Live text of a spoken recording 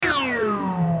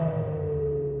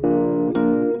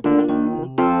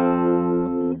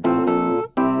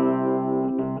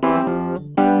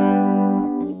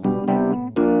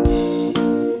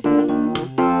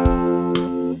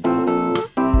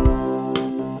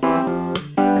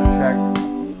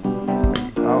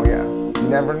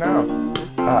never know.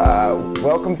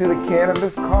 Welcome to the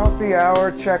Cannabis Coffee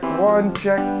Hour. Check 1,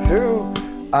 check 2.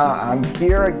 I'm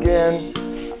here again.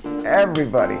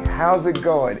 Everybody, how's it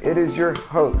going? It is your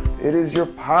host. It is your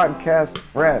podcast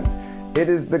friend. It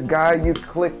is the guy you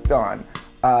clicked on.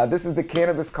 This is the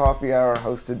Cannabis Coffee Hour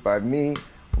hosted by me,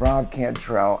 Rob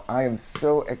Cantrell. I am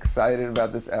so excited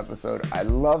about this episode. I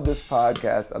love this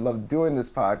podcast. I love doing this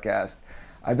podcast.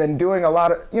 I've been doing a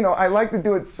lot of, I like to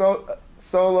do it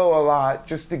solo a lot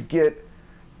just to get,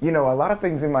 a lot of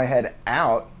things in my head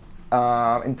out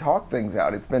and talk things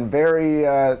out. It's been very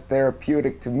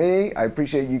therapeutic to me. I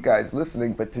appreciate you guys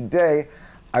listening, but today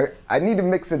I need to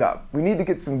mix it up. We need to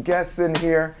get some guests in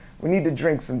here. We need to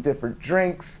drink some different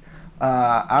drinks.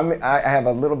 I have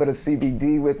a little bit of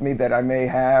CBD with me that I may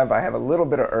have. I have a little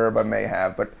bit of herb I may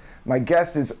have, but my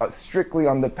guest is strictly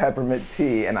on the peppermint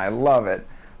tea, and I love it.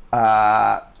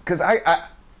 Because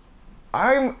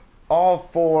I'm all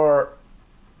for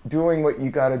doing what you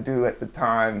got to do at the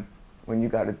time when you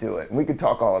got to do it. And we could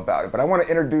talk all about it, but I want to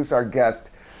introduce our guest.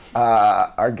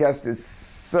 Our guest is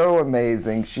so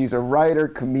amazing. She's a writer,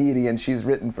 comedian. She's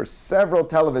written for several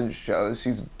television shows.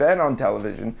 She's been on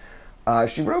television.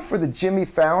 She wrote for the Jimmy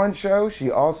Fallon Show.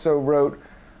 She also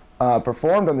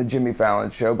performed on the Jimmy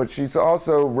Fallon Show, but she's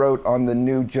also wrote on the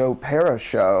new Joe Pera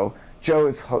show. Joe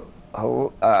is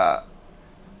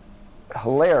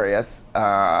hilarious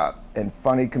and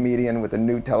funny comedian with a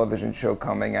new television show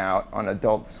coming out on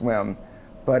Adult Swim.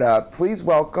 But please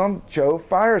welcome Joe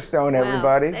Firestone,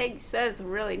 everybody. Wow, thanks. That's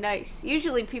really nice.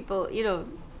 Usually people, you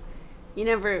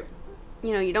never,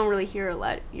 you don't really hear a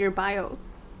lot your bio.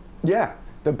 Yeah,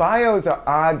 the bio is an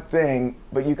odd thing,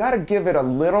 but you got to give it a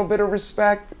little bit of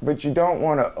respect, but you don't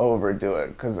want to overdo it,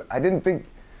 because I didn't think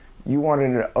you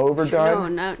wanted it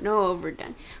overdone. No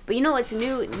overdone. But it's a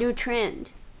new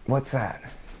trend. What's that?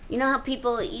 You know how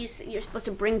people, you're supposed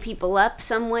to bring people up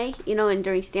some way, and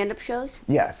during stand-up shows?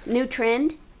 Yes. New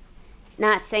trend,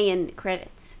 not saying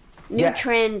credits. New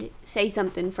trend, say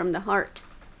something from the heart.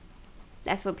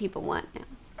 That's what people want now.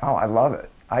 Oh, I love it.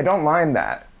 I don't mind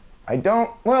that.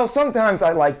 Sometimes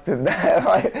I like to,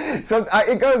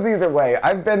 it goes either way.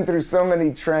 I've been through so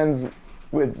many trends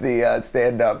with the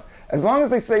stand-up. As long as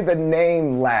they say the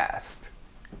name last.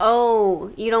 Oh,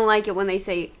 you don't like it when they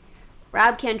say,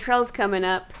 Rob Cantrell's coming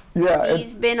up. Yeah.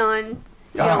 He's been on.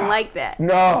 You don't like that.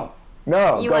 No.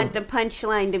 You want the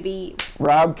punchline to be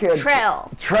Rob Cantrell.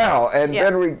 And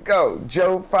then we go.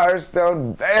 Joe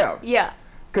Firestone, bam. Yeah.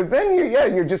 Because then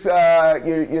you're just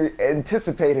you're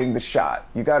anticipating the shot.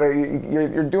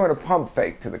 You're doing a pump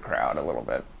fake to the crowd a little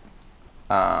bit.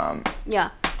 Yeah.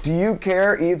 Do you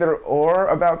care either or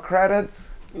about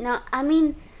credits? No,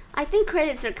 I think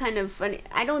credits are kind of funny.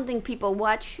 I don't think people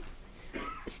watch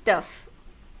stuff.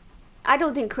 I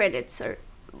don't think credits are.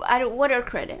 What are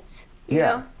credits? You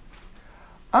know?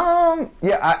 I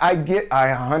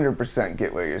 100%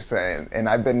 get what you're saying, and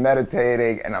I've been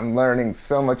meditating, and I'm learning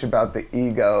so much about the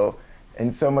ego,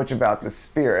 and so much about the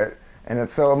spirit, and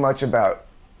it's so much about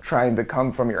trying to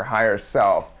come from your higher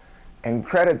self. And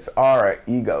credits are an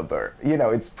ego birth.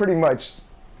 It's pretty much.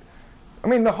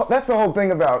 That's the whole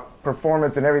thing about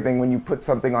performance and everything. When you put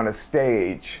something on a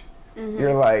stage,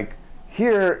 you're like,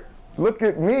 here, look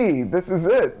at me. This is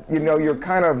it. You're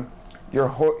kind of,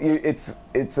 it's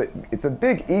a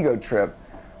big ego trip.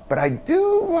 But I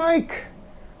do like,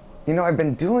 I've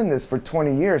been doing this for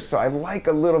 20 years, so I like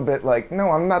a little bit like,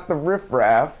 no, I'm not the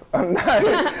riffraff. I'm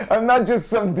not just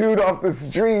some dude off the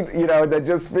street, that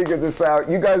just figured this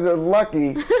out. You guys are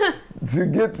lucky to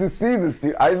get to see this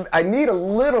dude. I need a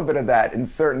little bit of that in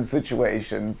certain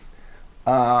situations.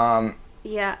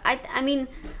 Yeah,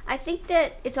 I think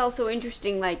that it's also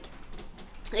interesting, like,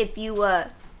 if you,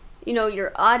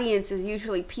 your audience is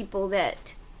usually people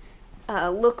that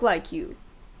look like you.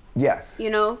 Yes.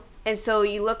 And so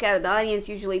you look at the audience,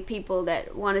 usually people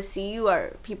that want to see you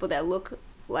are people that look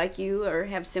like you or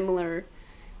have similar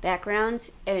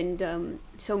backgrounds. And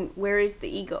so where is the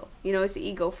ego? Is the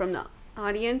ego from the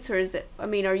audience, or is it,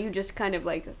 are you just kind of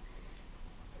like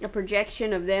a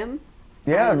projection of them?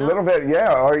 Yeah, a little bit,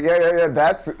 yeah. Or yeah.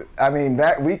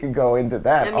 That we could go into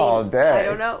that all day. I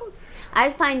don't know. I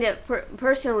find that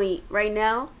personally, right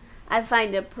now, I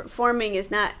find that performing is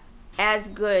not as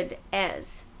good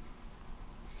as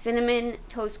Cinnamon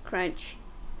Toast Crunch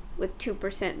with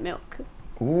 2% milk.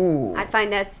 Ooh. I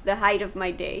find that's the height of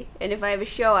my day. And if I have a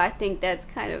show, I think that's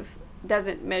kind of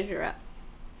doesn't measure up.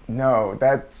 No,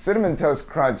 that Cinnamon Toast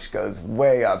Crunch goes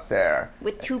way up there.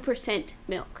 With 2%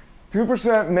 milk.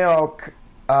 2% milk,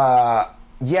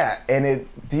 Yeah, and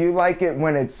do you like it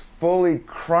when it's fully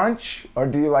crunch, or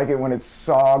do you like it when it's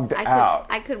sogged out?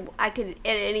 I could at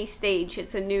any stage.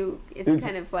 It's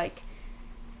kind of like,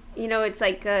 it's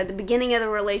like the beginning of the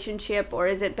relationship, or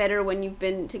is it better when you've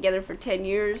been together for 10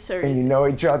 years? And you know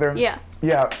each other? Yeah.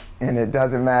 Yeah, and it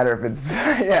doesn't matter if it's,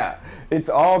 yeah, it's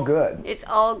all good. It's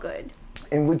all good.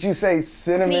 And would you say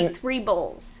cinnamon? I can eat 3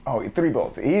 bowls. Oh, 3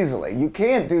 bowls, easily. You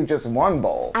can't do just 1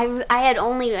 bowl. I had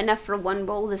only enough for 1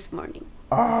 bowl this morning.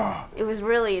 Oh. It was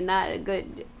really not a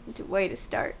good way to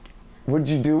start. What'd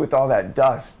you do with all that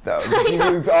dust, though? Did you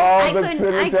use all the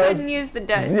cinnamon toast? I couldn't use the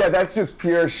dust. Yeah, that's just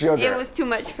pure sugar. It was too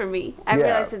much for me. I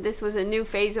realized that this was a new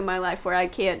phase of my life where I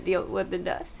can't deal with the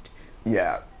dust.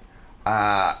 Yeah.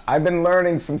 I've been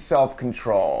learning some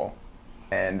self-control.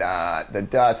 And the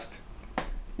dust,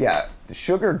 yeah, the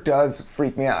sugar does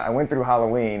freak me out. I went through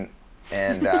Halloween,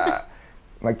 and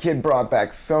my kid brought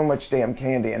back so much damn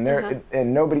candy, and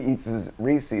and nobody eats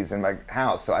Reese's in my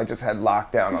house, so I just had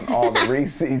lockdown on all the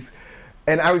Reese's.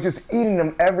 And I was just eating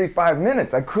them every 5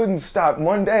 minutes. I couldn't stop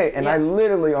one day, and I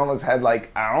literally almost had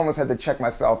to check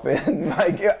myself in.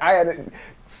 Like, I had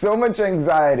so much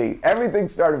anxiety. Everything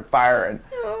started firing.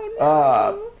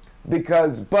 Oh, no.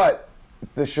 But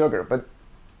it's the sugar.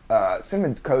 But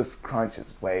Cinnamon Toast Crunch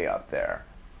is way up there.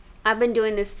 I've been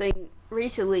doing this thing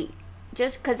recently,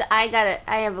 just because I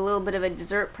have a little bit of a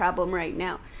dessert problem right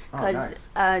now. Because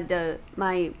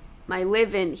my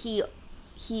live-in,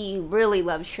 he really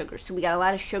loves sugar, so we got a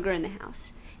lot of sugar in the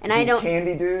house. And Is he a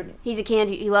candy dude?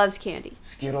 He loves candy.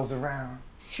 Skittles around.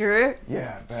 Sure.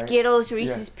 Yeah. Right? Skittles,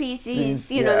 Reese's Pieces,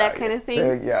 that kind of thing.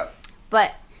 Big, yeah.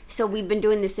 But so we've been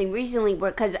doing this thing recently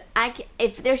where, because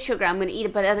if there's sugar, I'm gonna eat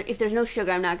it, but if there's no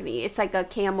sugar, I'm not gonna eat it. It's like a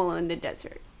camel in the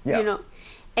desert,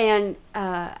 And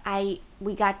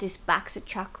we got this box of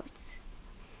chocolates.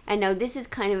 And now this is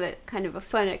kind of a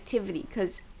fun activity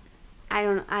because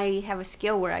I have a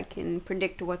skill where I can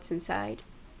predict what's inside.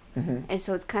 Mm-hmm. And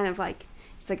so it's kind of like,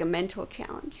 it's like a mental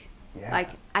challenge. Yeah. Like,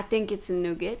 I think it's a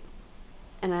nougat,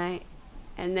 and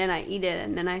then I eat it,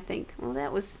 and then I think, well,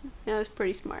 that was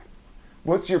pretty smart.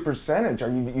 What's your percentage?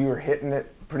 You're hitting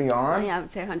it pretty on? Yeah, I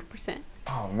would say 100%.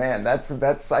 Oh man, that's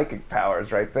psychic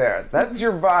powers right there. That's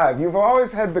your vibe. You've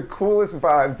always had the coolest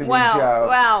vibe to me, Joe.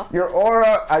 Wow. Your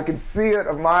aura, I can see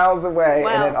it miles away,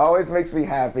 and it always makes me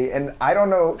happy. And I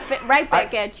don't know. Fit right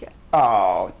back at you.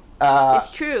 Oh. It's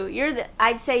true.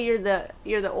 I'd say you're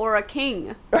the aura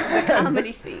king of the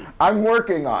comedy scene. I'm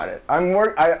working on it.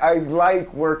 I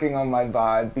like working on my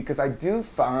vibe because I do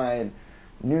find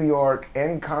New York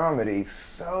and comedy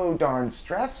so darn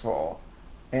stressful,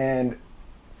 and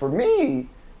for me,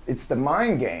 it's the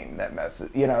mind game that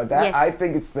messes. Yes. I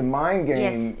think it's the mind game.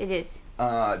 Yes, it is.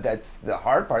 That's the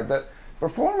hard part. The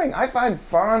performing, I find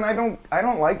fun. I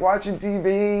don't like watching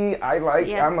TV.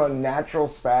 I'm a natural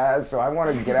spaz, so I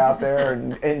want to get out there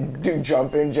and do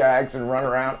jumping jacks and run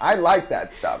around. I like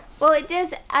that stuff. Well, it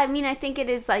does. I mean, I think it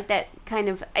is like that kind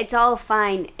of. It's all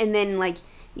fine, and then like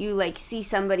you see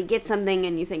somebody get something,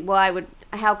 and you think, well,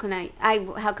 how come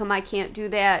I can't do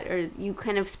that? Or you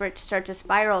kind of start to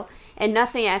spiral, and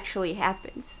nothing actually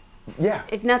happens. Yeah.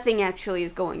 Nothing actually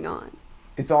is going on.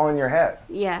 It's all in your head.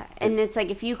 Yeah, and it's like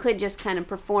if you could just kind of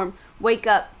perform, wake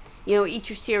up, eat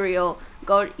your cereal,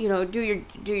 go, do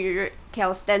your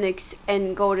calisthenics,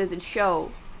 and go to the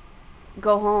show,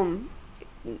 go home,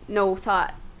 no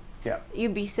thought. Yeah.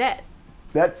 You'd be set.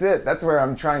 That's it. That's where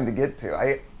I'm trying to get to.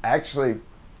 I actually.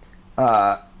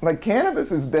 Like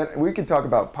cannabis has been, we could talk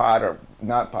about pot or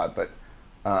not pot, but,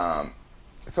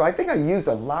 so I think I used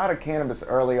a lot of cannabis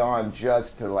early on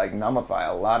just to like numbify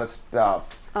a lot of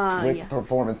stuff with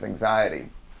performance anxiety.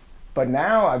 But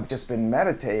now I've just been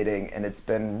meditating and it's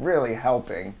been really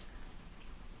helping.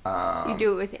 You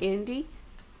do it with Andy?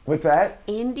 What's that?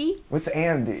 Andy? What's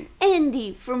Andy?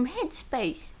 Andy from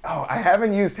Headspace. Oh, I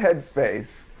haven't used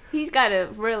Headspace. He's got a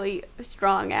really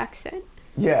strong accent.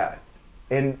 Yeah.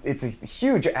 And it's a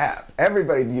huge app.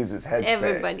 Everybody uses Headspace.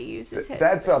 Everybody uses Headspace.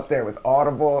 That's up there with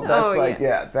Audible. That's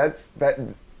that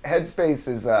Headspace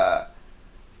is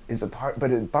a part,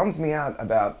 but it bums me out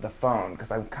about the phone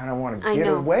because I kind of want to get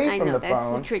away from the phone.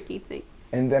 That's the tricky thing.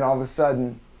 And then all of a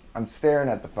sudden, I'm staring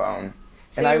at the phone.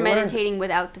 So you're meditating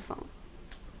without the phone?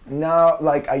 No,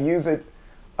 like I use it.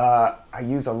 I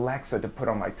use Alexa to put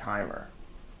on my timer.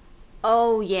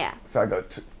 Oh yeah. So I go,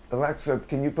 Alexa,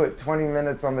 can you put 20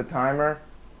 minutes on the timer?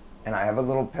 And I have a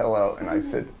little pillow and I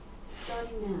sit.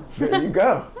 Starting now. There you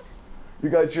go. You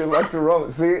got your Alexa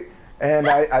rolling. See? And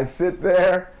I sit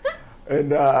there. And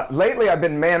lately I've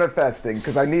been manifesting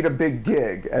because I need a big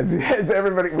gig. As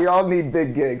everybody, we all need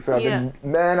big gigs. So I've been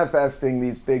manifesting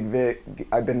these big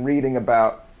I've been reading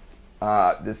about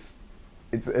this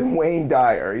it's Wayne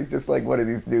Dyer. He's just like one of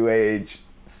these new age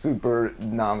super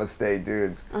namaste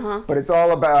dudes. But it's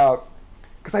all about,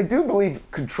 because I do believe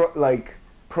like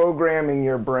programming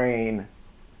your brain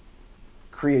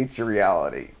creates your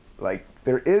reality. Like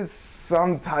there is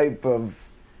some type of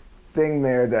thing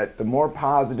there that the more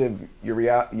positive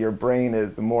your brain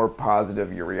is, the more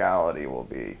positive your reality will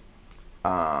be.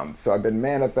 So I've been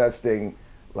manifesting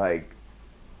like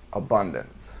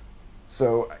abundance.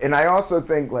 So, and I also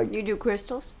think like You do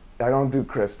crystals? I don't do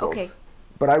crystals. Okay.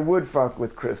 But I would fuck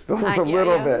with crystals a Yeah,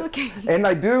 little yeah, bit. okay. And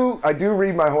I do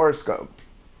read my horoscope.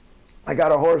 I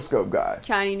got a horoscope guy.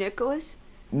 Johnny Nicholas?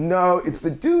 No, it's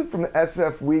the dude from the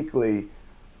SF Weekly,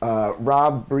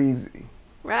 Rob Breezy.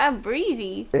 Rob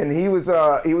Breezy? And he was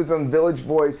on Village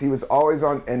Voice. He was always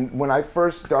on, and when I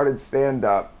first started stand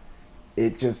up,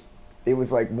 it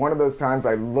was like one of those times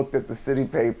I looked at the city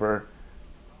paper,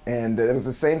 and it was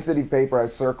the same city paper I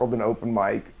circled an open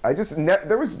mic.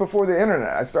 There was before the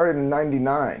internet. I started in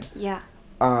 '99. Yeah.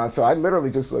 So I literally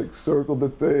just like circled the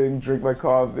thing, drink my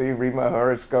coffee, read my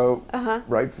horoscope,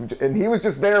 write some, and he was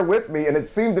just there with me, and it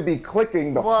seemed to be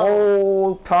clicking the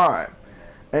whole time.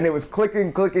 And it was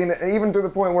clicking, and even to the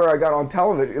point where I got on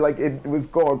television, like it was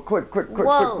going click, click, click,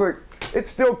 click, click. It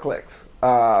still clicks.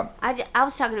 I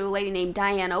was talking to a lady named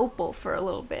Diane Opal for a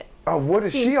little bit. Oh, what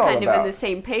is Seems she all kind about? of in the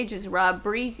same page as Rob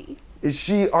Breezy. Is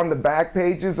she on the back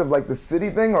pages of like the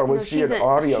city thing, or was she an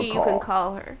audio call? You can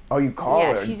call her. Oh, you call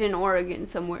her? Yeah, she's in Oregon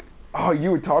somewhere. Oh,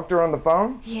 you would talk to her on the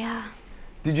phone? Yeah.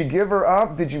 Did you give her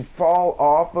up? Did you fall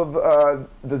off of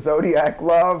the Zodiac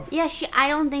love? Yeah, I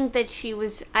don't think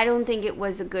it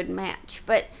was a good match.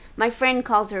 But my friend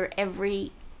calls her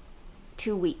every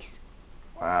 2 weeks.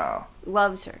 Wow.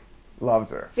 Loves her.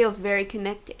 Loves her. Feels very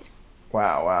connected.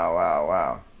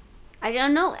 Wow. I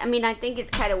don't know. I mean, I think it's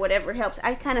kind of whatever helps.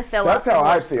 I kind of fell That's off. how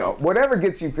I feel. Whatever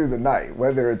gets you through the night,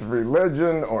 whether it's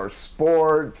religion or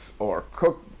sports or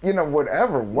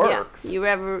whatever works.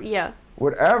 Yeah.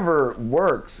 Whatever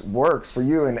works for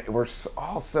you, and we're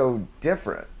all so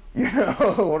different.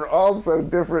 We're all so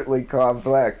differently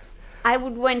complex. I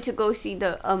went to go see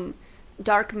the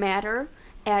Dark Matter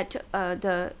at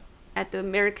the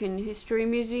American History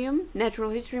Museum,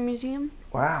 Natural History Museum.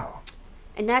 Wow.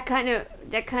 And that kind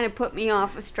of put me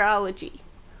off astrology.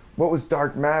 What was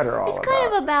dark matter all about? It's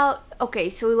kind of about, okay,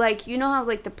 so like, you know how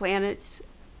like the planets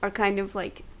are kind of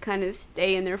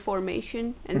stay in their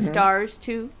formation, and stars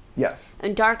too? Yes.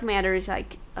 And dark matter is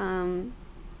like,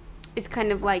 it's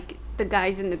kind of like the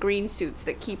guys in the green suits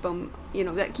that keep them,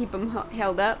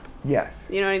 held up. Yes.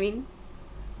 You know what I mean?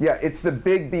 Yeah, it's the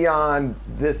big beyond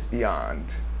this beyond.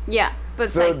 Yeah, but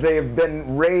so they've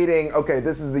been rating, okay,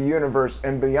 this is the universe,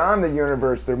 and beyond the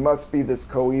universe, there must be this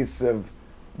cohesive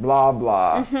blah,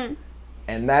 blah.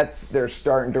 And they're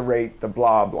starting to rate the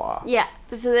blah, blah. Yeah,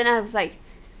 so then I was like,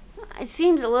 it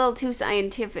seems a little too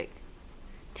scientific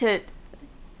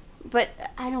but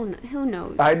I don't know, who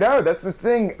knows? I know, that's the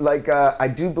thing. Like, I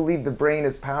do believe the brain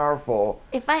is powerful.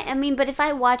 If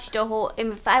I watched a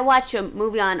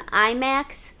movie on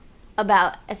IMAX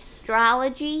about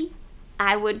astrology,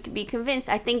 I would be convinced.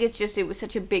 I think it was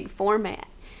such a big format.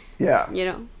 Yeah.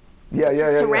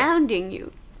 Yeah. Surrounding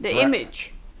you, the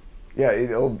image. Yeah,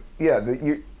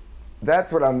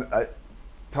 that's what I'm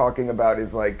talking about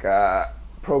is like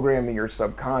programming your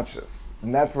subconscious.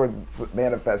 And that's what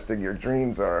manifesting your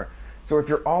dreams are. So if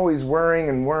you're always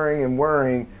worrying,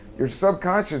 your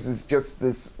subconscious is just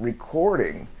this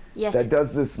recording that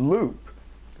does this loop.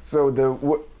 So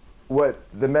what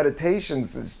the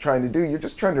meditations is trying to do, you're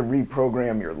just trying to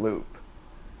reprogram your loop.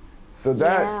 So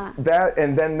that,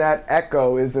 and then that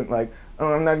echo isn't like,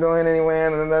 oh, I'm not going anywhere,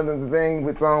 and the thing,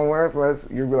 it's all worthless.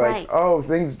 You're like, oh,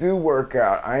 things do work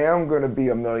out. I am going to be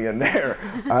a millionaire.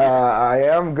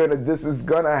 This is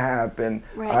going to happen.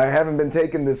 Right. I haven't been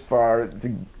taken this far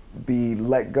to be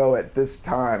let go at this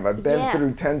time. I've been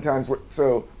through 10 times.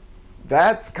 So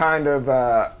that's kind of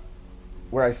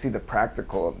where I see the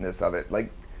practicalness of it.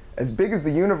 Like, as big as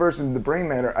the universe and the brain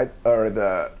matter, or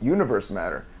the universe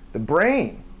matter, the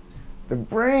brain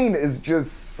is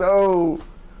just so,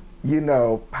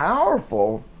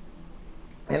 powerful.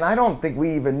 And I don't think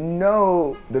we even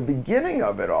know the beginning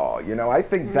of it all. I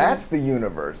think that's the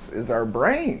universe, is our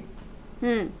brain.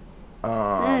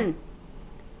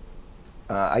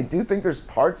 I do think there's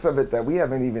parts of it that we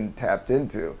haven't even tapped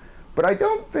into. But I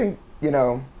don't think,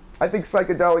 I think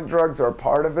psychedelic drugs are a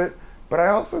part of it. But I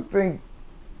also think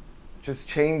just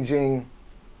changing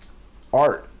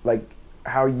art, like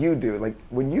how you do. Like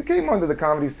when you came onto the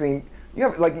comedy scene, you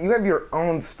have your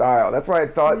own style. That's why I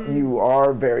thought you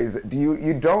are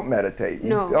you don't meditate. You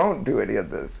don't do any of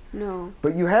this. No.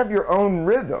 But you have your own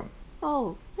rhythm.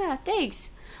 Oh, yeah,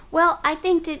 thanks. Well, I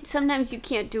think that sometimes you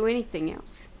can't do anything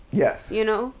else. Yes. You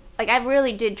know? Like, I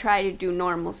really did try to do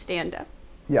normal stand-up.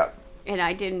 Yeah. And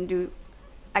I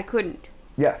couldn't.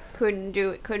 Yes. Couldn't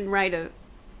do it. Couldn't write it.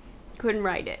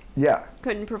 Yeah.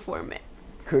 Couldn't perform it.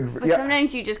 But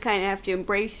sometimes you just kind of have to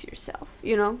embrace yourself,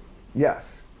 you know?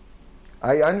 Yes.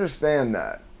 I understand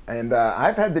that. And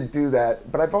I've had to do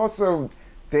that, but I've also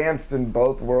danced in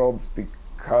both worlds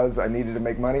because I needed to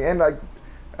make money. And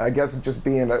I guess just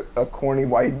being a corny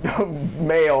white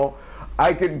male,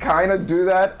 I could kind of do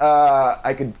that.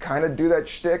 I could kind of do that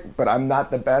shtick, but I'm not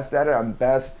the best at it. I'm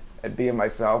best at being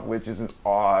myself, which is an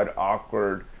odd,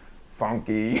 awkward,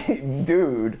 funky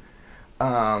dude.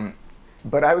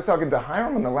 But I was talking to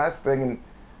Hiram on the last thing,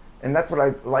 and that's what I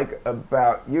like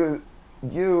about you.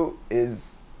 You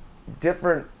is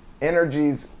different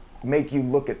energies make you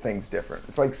look at things different.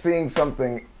 It's like seeing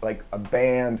something like a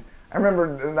band. I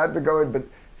remember, not to go in, but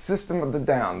System of the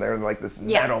Down, they're like this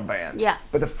metal band. Yeah.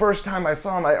 But the first time I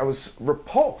saw them, I was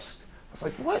repulsed. I was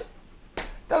like, what?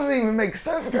 Doesn't even make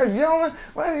sense. The guy's yelling.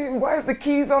 Why is the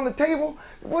keys on the table?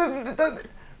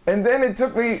 And then it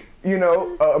took me,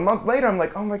 a month later, I'm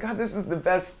like, oh my God, this is the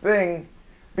best thing.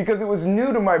 Because it was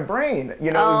new to my brain. It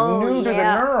was new to the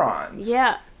neurons.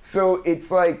 Yeah. So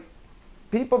it's like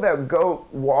people that go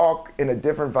walk in a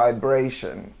different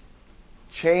vibration,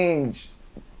 change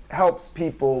helps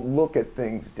people look at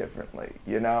things differently,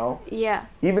 Yeah.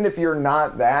 Even if you're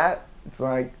not that, it's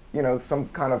like, some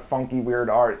kind of funky, weird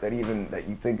art that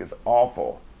you think is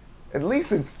awful. At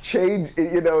least it's changed,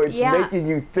 it's making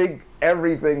you think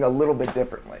everything a little bit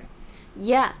differently.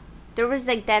 Yeah. There was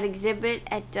like that exhibit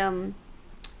at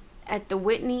the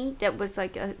Whitney that was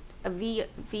like a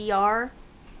VR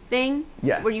thing.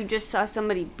 Yes. Where you just saw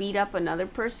somebody beat up another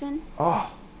person.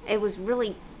 Oh. It was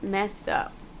really messed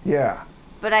up. Yeah.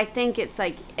 But I think it's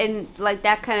like, and like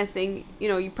that kind of thing,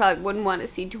 you probably wouldn't want to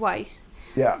see twice.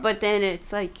 Yeah. But then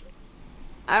it's like,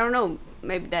 I don't know,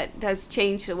 maybe that does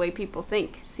change the way people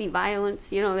think. See violence,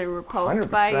 they're repulsed 100%.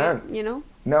 by it,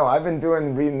 No, I've been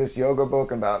reading this yoga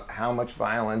book about how much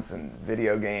violence and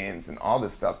video games and all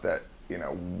this stuff that,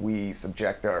 we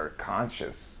subject our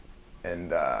conscious,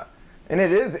 and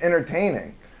it is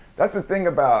entertaining. That's the thing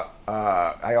about,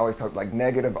 I always talk like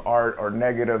negative art or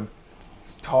negative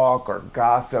talk or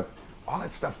gossip. All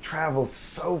that stuff travels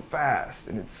so fast,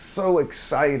 and it's so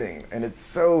exciting, and it's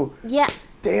so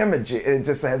damaging. It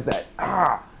just has that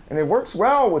and it works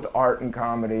well with art and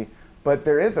comedy, but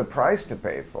there is a price to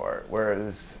pay for it.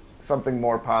 Whereas something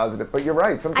more positive. But you're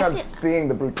right. Sometimes seeing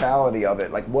the brutality of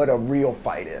it, like what a real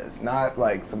fight is, not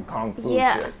like some kung fu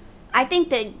shit. I think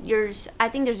there's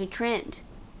a trend.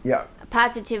 Yeah. A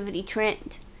positivity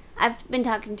trend. I've been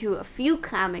talking to a few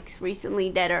comics recently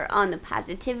that are on the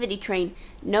positivity train.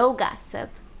 No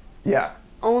gossip. Yeah.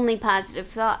 Only positive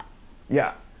thought.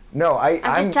 Yeah. No, I'm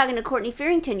just talking to Courtney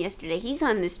Farrington yesterday. He's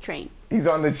on this train. He's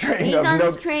on this train. He's on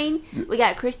this train. We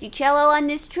got Christy Cello on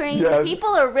this train. Yes. People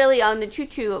are really on the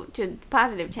choo-choo to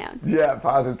Positive Town. Yeah,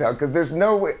 Positive Town. Because there's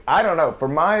no way, I don't know, for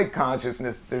my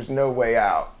consciousness, there's no way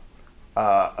out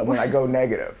when I go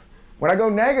negative. When I go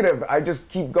negative, I just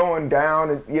keep going down,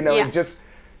 and, it just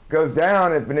goes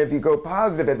down. And if you go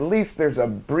positive, at least there's a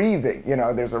breathing,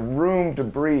 there's a room to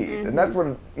breathe. Mm-hmm. And that's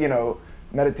what,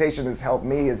 meditation has helped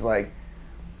me, is like,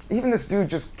 even this dude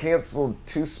just canceled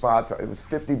 2 spots. It was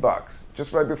 $50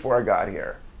 just right before I got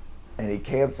here. And he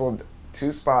canceled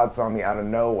 2 spots on me out of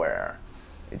nowhere.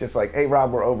 He just like, hey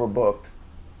Rob, we're overbooked.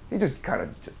 He just kind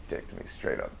of just dicked me,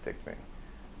 straight up dicked me.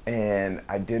 And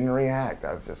I didn't react.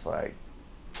 I was just like,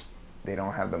 they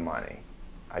don't have the money.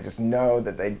 I just know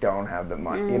that they don't have the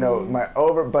money.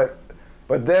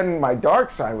 But then my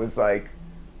dark side was like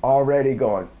already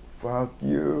going, fuck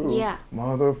you,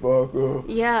 motherfucker.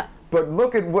 Yeah. But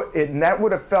look at and that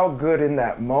would have felt good in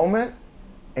that moment,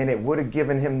 and it would have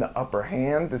given him the upper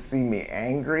hand to see me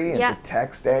angry and to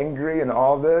text angry and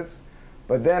all this.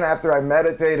 But then after I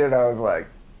meditated, I was like,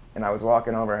 and I was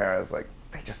walking over here, I was like,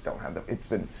 they just don't have it's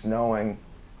been snowing,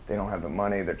 they don't have the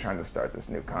money, they're trying to start this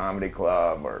new comedy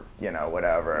club or,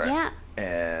 whatever. Yeah.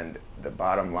 And the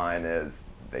bottom line is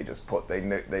they just,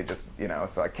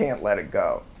 so I can't let it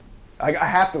go. I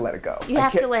have to let it go. You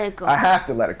have to let it go. I have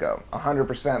to let it go.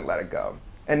 100% let it go.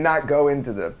 And not go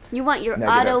into the You want your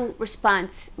negative. auto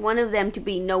response, one of them to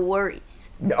be no worries.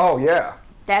 Oh, yeah.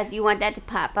 You want that to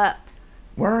pop up.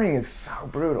 Worrying is so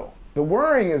brutal. The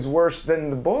worrying is worse than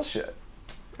the bullshit.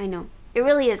 I know. It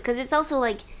really is. Because it's also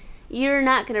like, you're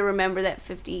not going to remember that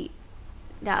 $50.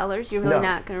 You're really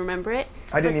not going to remember it.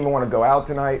 I didn't even want to go out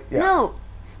tonight. Yeah. No.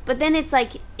 But then it's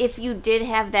like, if you did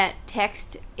have that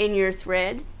text in your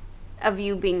thread of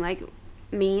you being like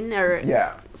mean or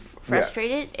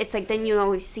frustrated, it's like then you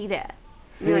always see that.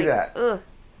 See like, that. Ugh.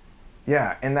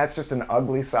 Yeah, and that's just an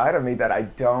ugly side of me that I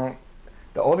don't.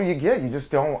 The older you get, you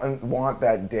just don't want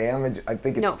that damage. I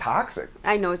think it's No. toxic.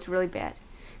 I know, it's really bad.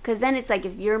 Because then it's like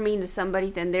if you're mean to somebody,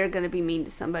 then they're going to be mean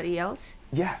to somebody else.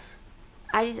 Yes.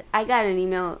 I got an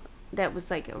email that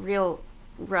was like a real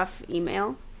rough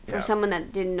email from Yeah. someone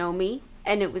that didn't know me.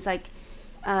 And it was like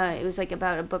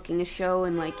about a booking a show.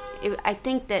 And like, I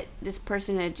think that this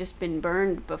person had just been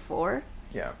burned before.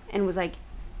 Yeah. And was like,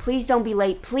 please don't be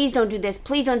late. Please don't do this.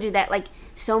 Please don't do that. Like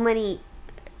so many.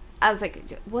 I was like,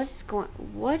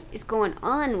 what is going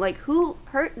on? Like, who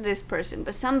hurt this person?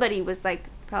 But somebody was like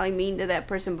probably mean to that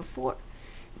person before.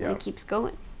 Yeah. And it keeps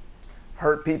going.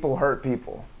 Hurt people hurt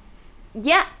people.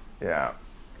 Yeah. Yeah.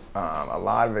 A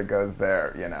lot of it goes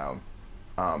there, you know.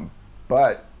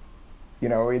 But, you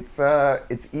know,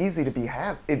 it's easy to be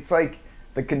happy. It's like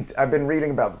I've been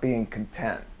reading about being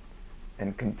content.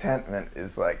 And contentment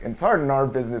is like, and it's hard in our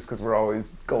business because we're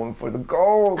always going for the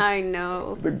gold. I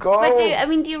know. The gold. But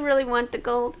do you really want the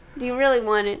gold? Do you really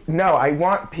want it? No, I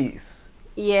want peace.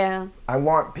 Yeah. I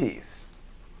want peace.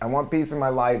 I want peace in my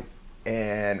life,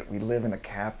 and we live in a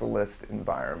capitalist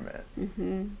environment.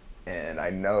 Mm-hmm. And I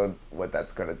know what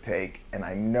that's going to take, and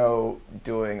I know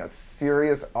doing a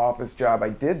serious office job, I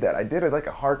did that. I did it like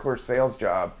a hardcore sales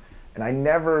job, and I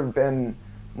never been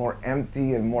more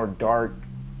empty and more dark.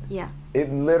 Yeah. It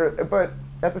literally, but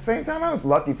at the same time, I was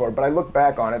lucky for it. But I look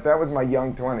back on it, that was my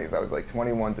young 20s. I was like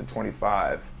 21 to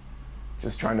 25,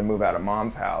 just trying to move out of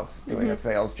mom's house, doing a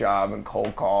sales job and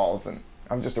cold calls. And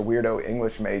I was just a weirdo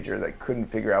English major that couldn't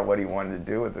figure out what he wanted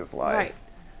to do with his life. Right.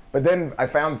 But then I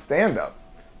found stand-up.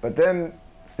 But then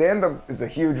stand-up is a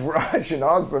huge rush and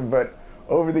awesome, but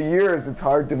over the years, it's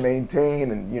hard to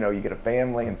maintain. And, you know, you get a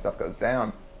family and stuff goes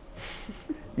down.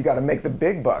 You got to make the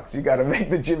big bucks. You got to make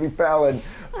the Jimmy Fallon,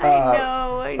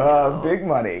 I know. big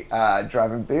money,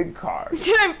 driving big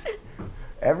cars.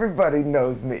 Everybody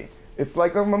knows me. It's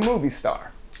like I'm a movie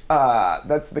star.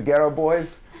 That's the Ghetto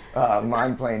Boys.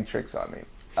 Mind playing tricks on me.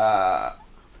 Look at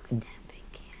that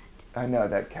big cat. I know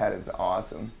that cat is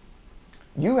awesome.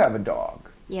 You have a dog,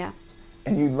 Yeah.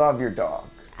 and you love your dog.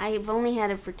 I've only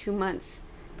had him for 2 months,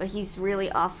 but he's really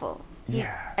awful.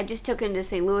 Yeah. I just took him to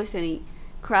St. Louis and he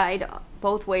cried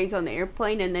both ways on the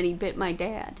airplane, and then he bit my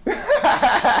dad.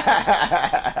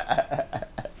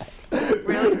 It's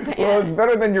really bad. Well, it's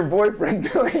better than your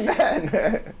boyfriend doing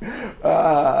that.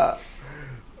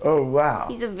 Oh, wow.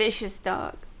 He's a vicious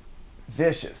dog.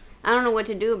 Vicious. I don't know what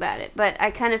to do about it, but I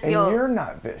kind of And feel you're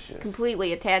not vicious.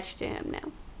 completely attached to him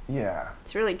now. Yeah.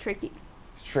 It's really tricky.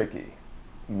 It's tricky.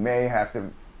 You may have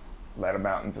to let him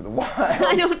out into the wild.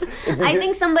 I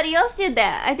think somebody else did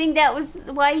that. I think that was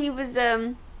why he was.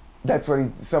 That's what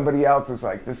somebody else was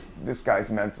like. This guy's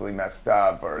mentally messed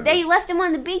up, or They left him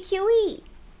on the BQE.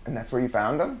 and that's where you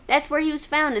found him. That's where he was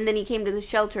found, and then he came to the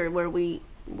shelter where we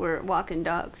were walking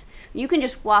dogs. You can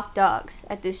just walk dogs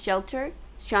at this shelter.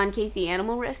 Sean Casey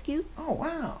Animal Rescue. Oh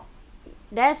wow,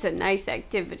 That's a nice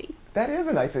activity. that is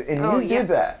a nice. And Oh, you yeah. did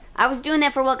that. I was doing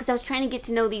that for a while because I was trying to get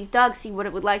to know these dogs, see what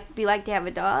it would be like to have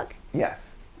a dog.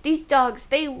 Yes. These dogs,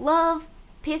 they love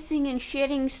pissing and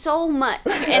shitting so much,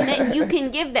 and then you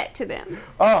can give that to them.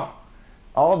 Oh,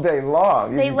 all day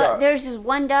long. There's this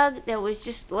one dog that was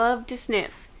just loved to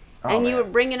sniff, and you man. were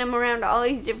bringing him around all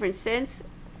these different scents.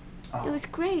 It was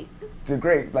great. They're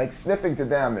great. Like sniffing to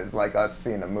them is like us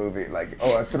seeing a movie, like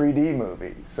a 3D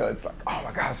movie. So it's like, oh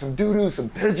my god, some doo-doo, some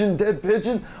pigeon, dead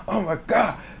pigeon. Oh my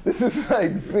god, this is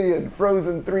like seeing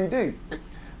Frozen 3D.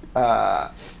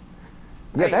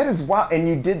 Yeah, that is wild. And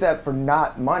you did that for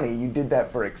not money. You did that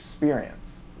for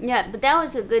experience. Yeah, but that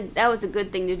was a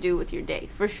good thing to do with your day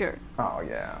for sure. Oh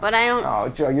yeah. But I don't. Oh,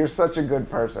 Joe, you're such a good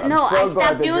person. No, I'm so I glad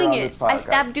stopped that you're doing on it. this podcast. I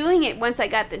stopped doing it once I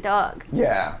got the dog.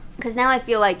 Yeah. Because now I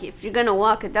feel like if you're gonna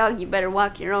walk a dog, you better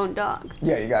walk your own dog.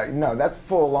 Yeah, you got no. That's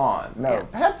full on. No, Yeah.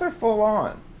 pets are full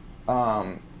on.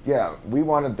 Yeah, we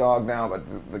want a dog now, but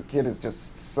the kid is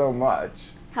just so much.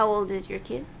 How old is your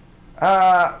kid?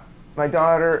 My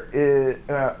daughter is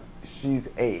she's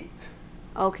 8.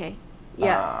 Okay.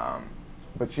 Yeah.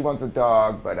 But she wants a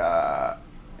dog, but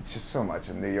it's just so much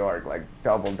in New York. Like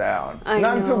double down. I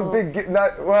Not until the know. big gig.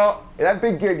 That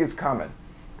big gig is coming.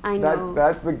 I know.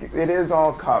 It is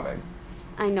all coming.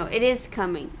 I know. It is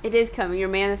coming. It is coming. You're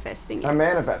manifesting it. I'm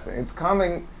manifesting. It's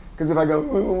coming because if I go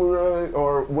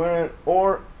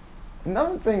or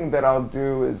another thing that I'll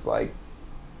do is like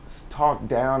talk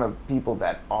down of people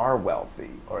that are wealthy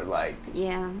or like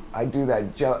Yeah. I do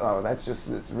that. That's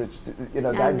just this rich, I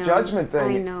that know. judgment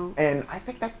thing. I know. And I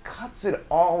think that cuts it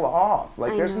all off.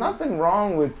 Like I there's know. nothing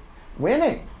wrong with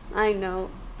winning. I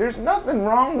know. there's nothing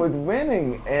wrong with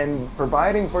winning and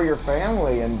providing for your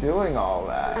family and doing all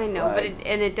that. I know, but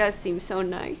it does seem so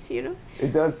nice, you know?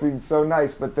 It does seem so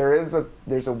nice, but there's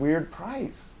a weird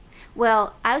price.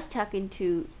 Well, I was talking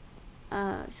to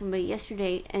somebody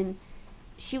yesterday, and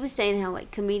she was saying how,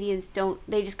 like, comedians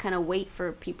they just kind of wait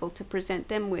for people to present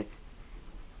them with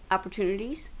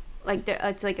opportunities. Like,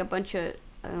 it's like a bunch of,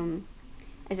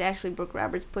 as Ashley Brooke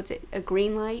Roberts puts it, a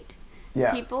green light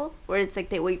people, where it's like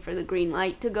they wait for the green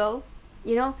light to go,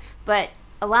 you know? But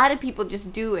a lot of people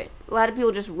just do it. A lot of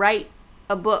people just write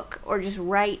a book or just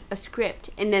write a script,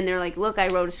 and then they're like, look, I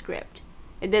wrote a script.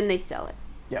 And then they sell it.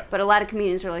 Yeah. But a lot of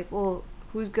comedians are like, well,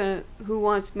 who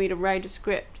wants me to write a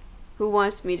script? Who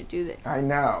wants me to do this? I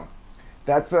know.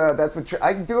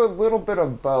 I do a little bit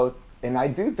of both, and I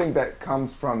do think that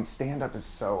comes from stand-up is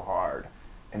so hard,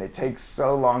 and it takes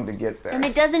so long to get there. And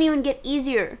it doesn't even get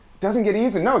easier. It doesn't get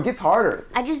easier. No, it gets harder.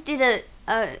 I just did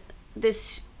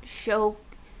this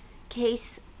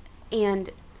showcase, and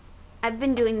I've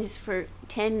been doing this for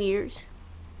 10 years,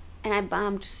 and I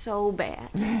bombed so bad.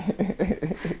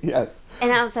 Yes.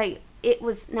 And I was like, it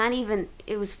was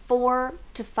 4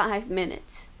 to 5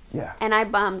 minutes. Yeah. And I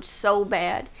bombed so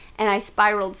bad, and I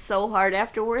spiraled so hard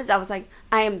afterwards. I was like,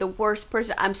 I am the worst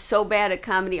person. I'm so bad at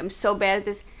comedy. I'm so bad at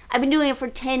this. I've been doing it for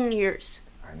 10 years.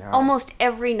 I know. Almost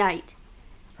every night.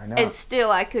 I know. And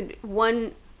still,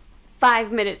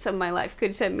 5 minutes of my life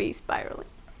could send me spiraling.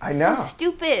 I know. So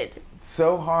stupid. It's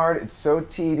so hard. It's so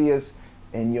tedious,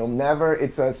 and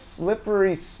it's a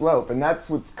slippery slope, and that's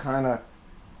what's kind of,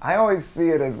 I always see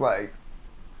it as like,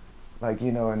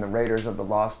 you know, in the Raiders of the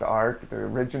Lost Ark, the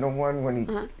original one, when he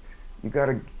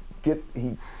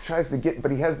tries to get,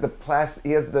 but he has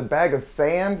the bag of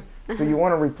sand, so you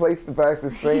want to replace the bag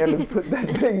of sand and put that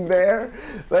thing there.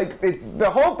 Like, the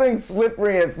whole thing's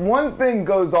slippery. If one thing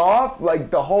goes off,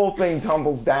 like, the whole thing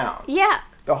tumbles down. Yeah.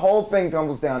 The whole thing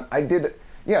tumbles down. I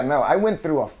went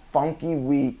through a funky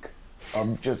week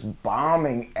of just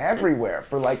bombing everywhere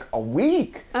for like a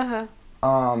week.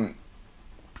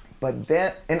 But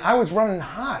then, and I was running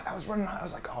hot. I was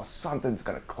like, oh, something's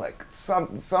gonna click.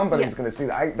 Somebody's gonna see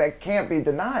that. That can't be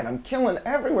denied. I'm killing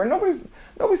everywhere. Nobody's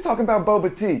talking about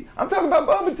boba tea. I'm talking about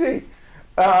boba tea.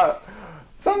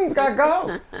 Something's gotta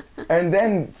go. And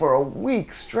then for a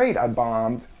week straight, I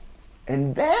bombed.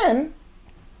 And then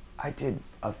I did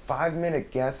a 5-minute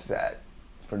guest set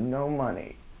for no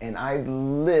money, and I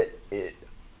lit it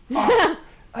up.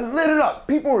 I lit it up.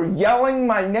 People were yelling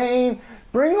my name.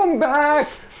 Bring them back,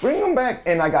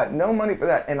 and I got no money for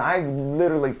that, and I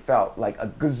literally felt like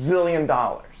 $1 gazillion.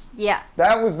 Yeah.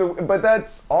 But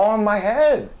that's all in my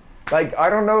head. Like, I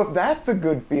don't know if that's a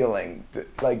good feeling.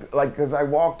 Like, because I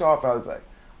walked off, I was like,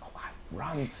 oh, I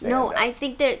run stand-up. No, I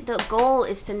think that the goal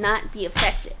is to not be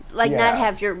affected, like not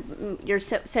have your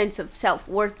sense of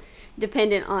self-worth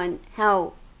dependent on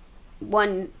how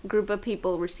one group of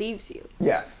people receives you.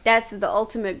 Yes. That's the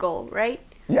ultimate goal, right?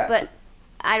 Yes. But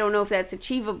I don't know if that's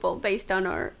achievable based on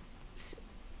our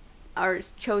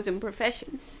chosen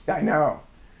profession. I know.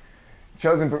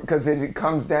 Chosen because it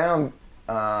comes down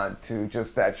to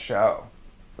just that show.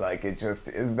 Like, it just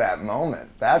is that moment.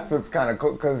 That's what's kind of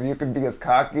cool, because you could be as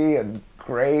cocky and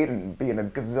great and be in a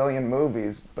gazillion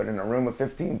movies, but in a room of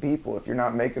 15 people, if you're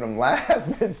not making them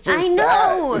laugh, it's just I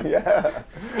know. that. Yeah.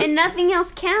 And nothing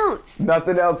else counts.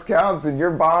 Nothing else counts, and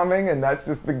you're bombing, and that's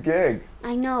just the gig.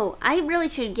 I know. I really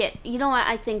should you know what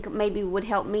I think maybe would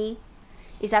help me?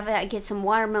 Is if I get some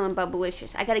watermelon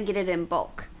Bubblicious. I got to get it in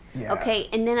bulk. Yeah. Okay?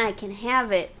 And then I can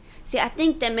have it. See, I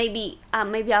think that maybe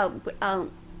I'm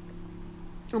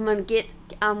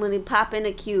gonna pop in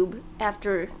a cube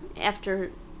after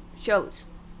shows.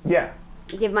 Yeah.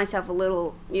 Give myself a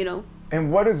little, you know.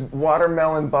 And what is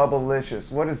watermelon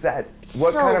Bubblicious? What is that?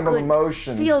 What so kind of good.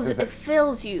 emotions? It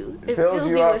fills you. It fills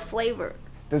you up with flavor.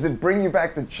 Does it bring you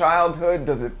back to childhood?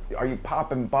 Are you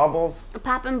popping bubbles?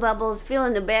 Popping bubbles,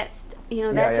 feeling the best. You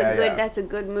know, that's a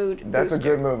good mood. That's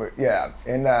booster. a good mood. Yeah.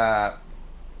 And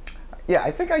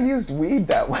I think I used weed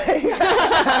that way.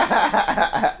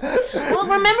 Well,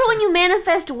 remember when you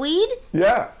manifest weed?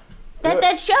 Yeah.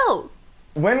 That show.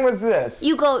 When was this?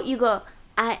 You go.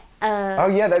 Oh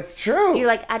yeah, that's true. You're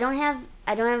like, I don't have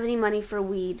any money for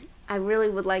weed. I really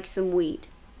would like some weed.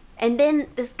 And then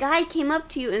this guy came up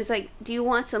to you and was like, do you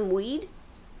want some weed?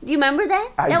 Do you remember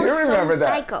that? I do remember that.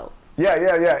 Psycho.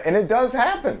 Yeah. And it does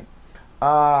happen.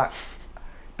 The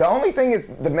only thing is,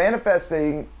 the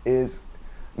manifesting is,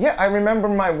 I remember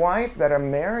my wife that I'm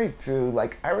married to,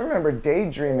 like, I remember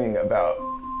daydreaming about,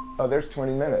 there's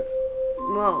 20 minutes.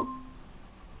 Whoa.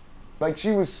 Like,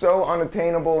 she was so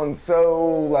unattainable and so,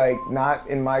 like, not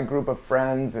in my group of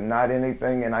friends and not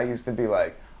anything, and I used to be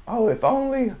like, Oh, if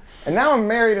only. And now I'm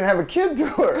married and have a kid to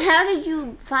her. How did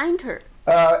you find her?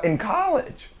 In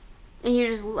college. And you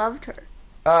just loved her?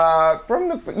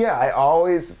 I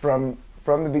always, from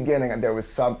the beginning, there was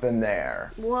something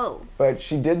there. Whoa. But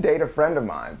she did date a friend of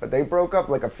mine, but they broke up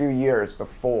like a few years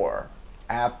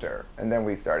after, and then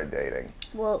we started dating.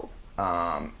 Whoa.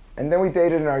 And then we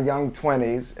dated in our young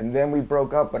 20s, and then we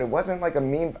broke up, but it wasn't like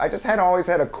I just always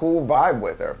had a cool vibe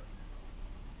with her.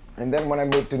 And then when I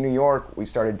moved to New York, we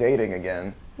started dating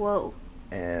again. Whoa.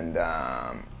 And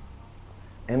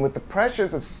with the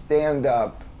pressures of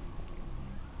stand-up,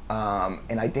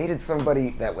 and I dated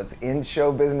somebody that was in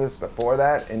show business before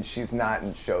that, and she's not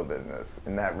in show business,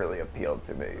 and that really appealed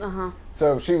to me. Uh-huh.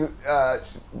 So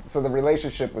so the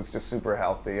relationship was just super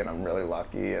healthy, and I'm really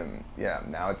lucky, and yeah,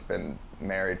 now it's been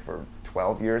married for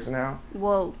 12 years now.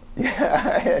 Whoa.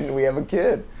 Yeah, and we have a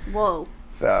kid. Whoa.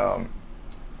 So,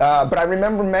 but I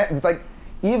remember, like,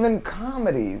 even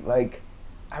comedy, like,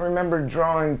 I remember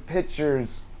drawing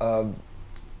pictures of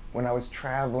when I was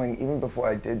traveling, even before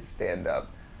I did stand-up,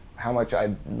 how much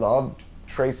I loved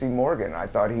Tracy Morgan. I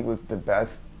thought he was the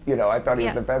best, I thought he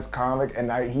was the best comic.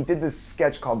 And he did this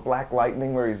sketch called Black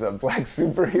Lightning where he's a black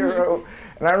superhero.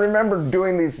 And I remember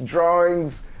doing these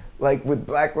drawings like with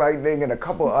Black Lightning and a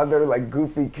couple other like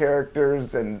goofy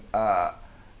characters. And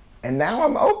now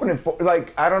I'm opening for,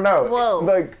 like, I don't know. Whoa.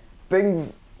 Like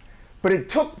things, but it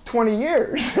took 20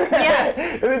 years. Yeah.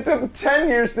 And it took 10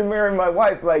 years to marry my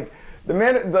wife. Like the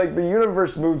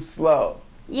universe moves slow.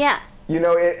 Yeah.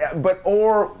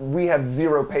 Or we have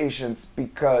zero patience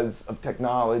because of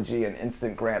technology and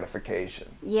instant gratification.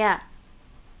 Yeah.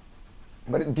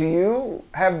 But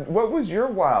what was your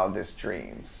wildest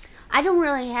dreams? I don't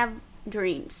really have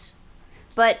dreams,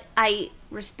 but I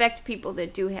respect people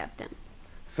that do have them.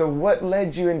 So what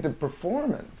led you into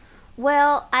performance?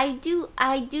 Well, I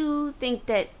do think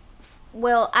that,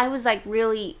 I was like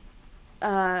really,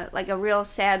 like a real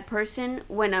sad person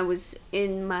when I was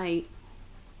in my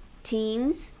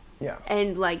teens. Yeah.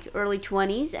 And like early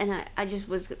 20s, and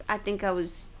I think I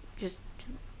was just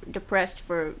depressed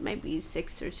for maybe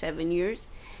 6 or 7 years.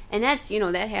 And that's,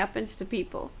 that happens to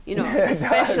people,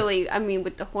 especially, I mean,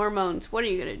 with the hormones, what are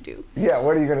you going to do? Yeah,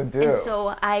 what are you going to do? And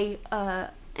so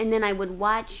and then I would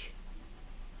watch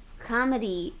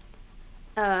comedy,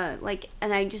 and like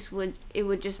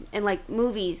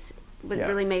movies would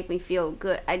really make me feel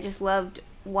good. I just loved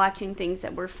watching things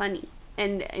that were funny,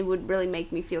 and it would really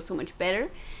make me feel so much better.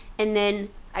 And then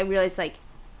I realized, like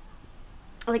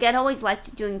I'd always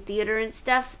liked doing theater and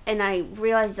stuff, and I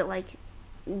realized that, like,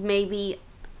 maybe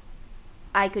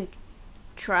I could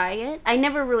try it. I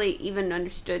never really even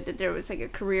understood that there was, like, a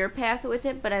career path with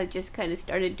it, but I just kind of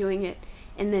started doing it,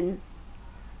 and then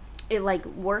it, like,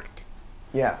 worked.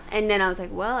 Yeah. And then I was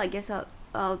like, well, I guess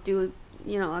I'll do,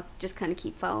 I'll just kind of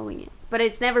keep following it. But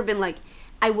it's never been like,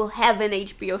 I will have an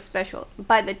HBO special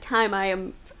by the time I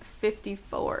am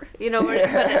 54, But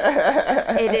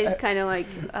it is kind of like,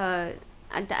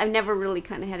 I've never really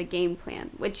kind of had a game plan,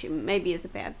 which maybe is a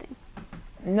bad thing.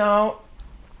 No.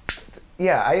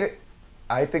 Yeah,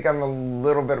 I think I'm a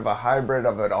little bit of a hybrid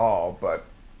of it all, but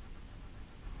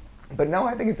no,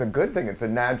 I think it's a good thing. It's a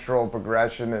natural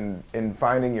progression in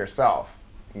finding yourself,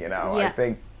 Yeah. I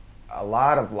think a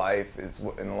lot of life is,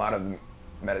 and a lot of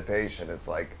meditation is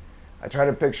like, I try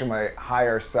to picture my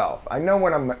higher self. I know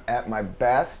when I'm at my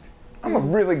best, I'm a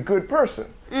really good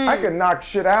person. I can knock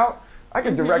shit out. I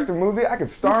could direct a movie. I could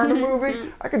star in a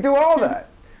movie. I could do all that.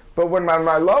 But when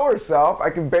my lower self, I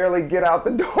can barely get out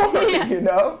the door,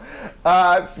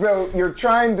 So you're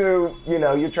trying to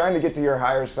get to your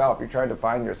higher self. You're trying to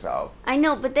find yourself. I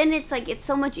know, but then it's like, it's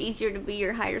so much easier to be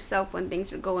your higher self when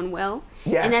things are going well.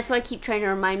 Yes. And that's why I keep trying to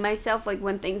remind myself, like,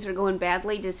 when things are going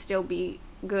badly, to still be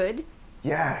good.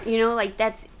 Yes. Like,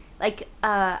 that's, like,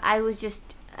 I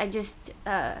just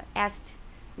asked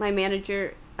my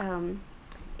manager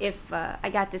if I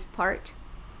got this part,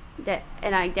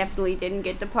 and I definitely didn't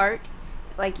get the part.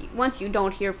 Like, once you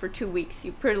don't hear for 2 weeks,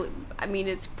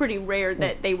 it's pretty rare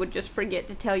that they would just forget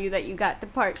to tell you that you got the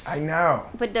part. I know.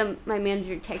 But then my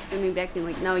manager texted me back and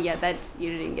like, no, yeah,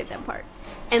 you didn't get that part.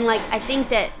 And like, I think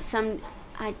that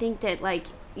like,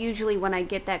 usually when I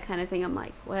get that kind of thing, I'm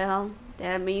like, well,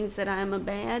 that means that I'm a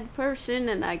bad person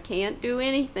and I can't do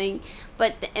anything.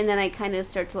 And then I kind of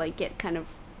start to like get kind of,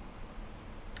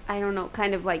 I don't know,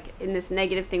 kind of like in this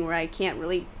negative thing where I can't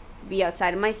really be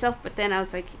outside of myself. But then I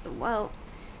was like, well,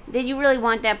 did you really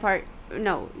want that part?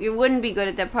 No, you wouldn't be good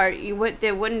at that part.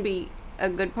 There wouldn't be a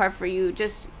good part for you.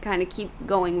 Just kind of keep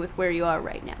going with where you are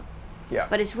right now. Yeah.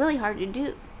 But it's really hard to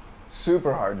do.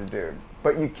 Super hard to do.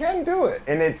 But you can do it,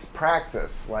 and it's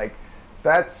practice. Like,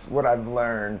 that's what I've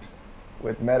learned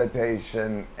with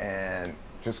meditation and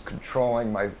just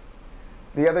controlling my.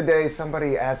 The other day,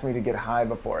 somebody asked me to get high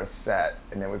before a set,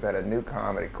 and it was at a new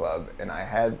comedy club, and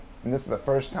and this is the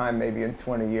first time maybe in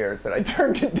 20 years that I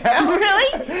turned it down.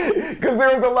 Really? Because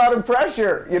there was a lot of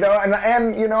pressure,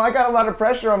 and you know, I got a lot of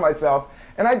pressure on myself,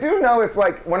 and I do know if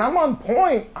like when I'm on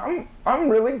point, I'm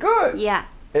really good. Yeah.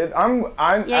 I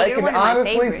you're can one of my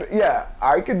honestly, favorites. yeah,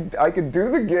 I could do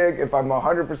the gig if I'm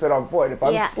 100% on point. If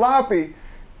I'm Yeah. sloppy,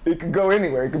 it could go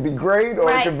anywhere. It could be great or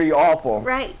Right. it could be awful.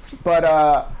 Right. But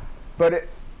I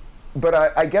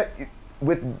get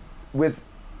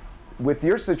with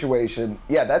your situation,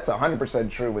 yeah, that's 100%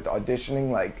 true with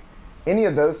auditioning. Like any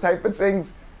of those type of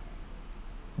things,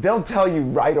 they'll tell you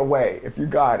right away if you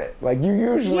got it. Like you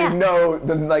usually Yeah. know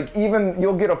like even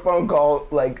you'll get a phone call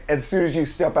like as soon as you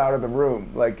step out of the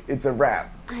room, like it's a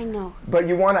wrap. I know. But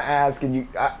you want to ask, and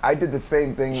I did the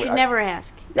same thing. You should never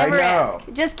ask. I Never know. ask.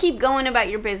 Just keep going about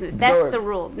your business. That's Go- the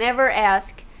rule. Never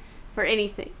ask for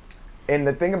anything. And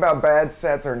the thing about bad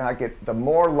sets are not the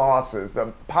more losses,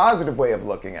 the positive way of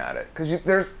looking at it,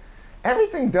 because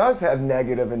everything does have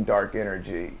negative and dark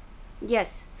energy.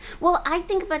 Yes. Well, I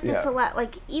think about this Yeah. a lot.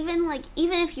 Even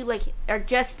if you are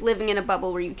just living in a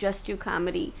bubble where you just do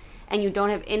comedy and you don't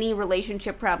have any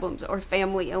relationship problems or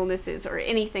family illnesses or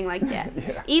anything like that.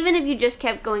 Yeah. Even if you just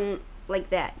kept going like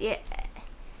that. Yeah.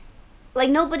 Like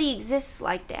nobody exists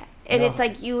like that. And No. it's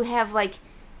like you have like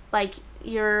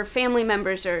your family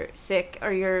members are sick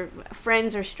or your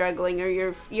friends are struggling or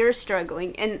you're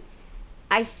struggling, and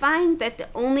I find that the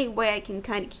only way I can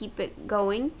kind of keep it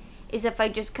going is if I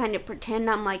just kind of pretend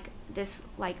I'm like this,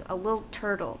 like a little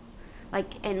turtle,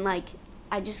 and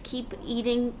I just keep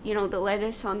eating, the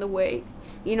lettuce on the way,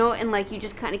 and like you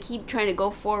just kind of keep trying to go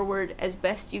forward as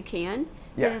best you can,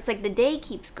 because Yeah. it's like the day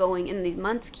keeps going and the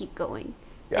months keep going,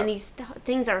 Yeah. and these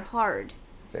things are hard.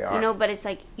 They are. But it's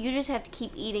like you just have to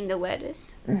keep eating the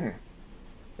lettuce.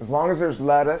 As long as there's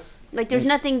lettuce. Like there's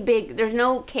nothing big. There's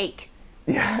no cake.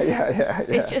 Yeah.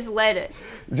 It's just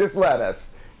lettuce. Just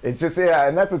lettuce. It's just, yeah,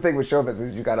 and that's the thing with show business,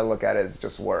 is you got to look at it as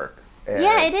just work. And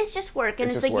Yeah, it is just work, and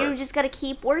it's it's just like you work. just got to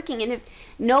keep working. And if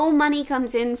no money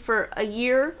comes in for a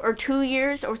year or 2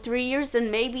 years or 3 years, then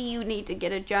maybe you need to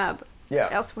get a job Yeah.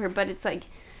 elsewhere. But it's like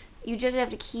you just have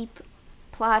to keep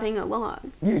plodding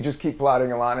along. You just keep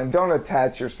plodding along and don't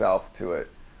attach yourself to it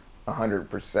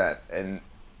 100% and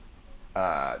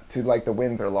to like the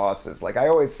wins or losses. Like I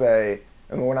always say,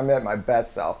 and when I'm at my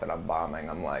best self and I'm bombing,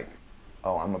 I'm like,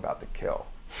 oh, I'm about to kill.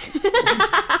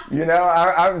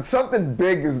 I'm something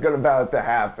big is about to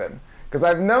happen. Because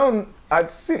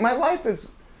I've seen, my life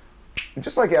is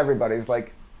just like everybody's,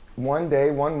 like one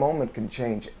day, one moment can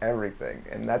change everything.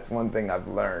 And that's one thing I've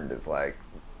learned is like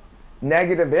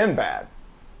negative and bad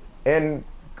and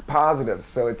positive.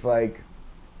 So it's like,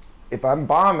 if I'm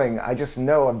bombing, I just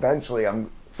know eventually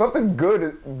something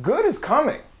good is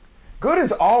coming. Good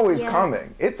is always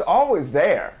coming. It's always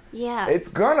there. Yeah. It's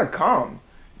gonna come.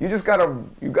 You just gotta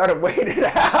wait it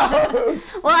out.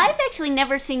 Well, I've actually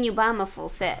never seen you bomb a full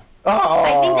set. Oh.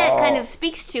 I think that kind of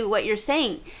speaks to what you're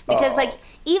saying, because Oh. like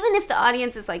even if the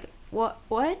audience is like what,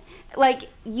 like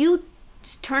you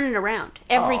just turn it around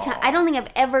every time. I don't think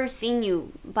I've ever seen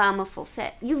you bomb a full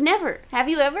set. You've never, have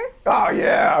you ever? Oh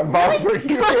yeah, I've bombed for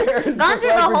years. Gone through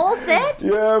the whole set?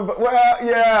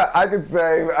 Yeah, I could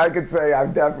say I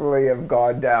definitely have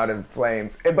gone down in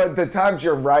flames. But the times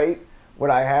you're right,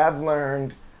 what I have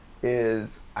learned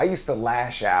is I used to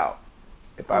lash out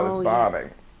if I was Oh, yeah.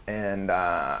 bombing. And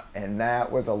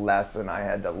that was a lesson I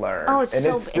had to learn. Oh, it's and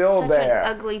so it's still such there. an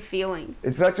ugly feeling.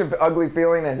 It's such an ugly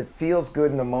feeling, and it feels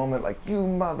good in the moment. Like, you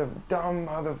dumb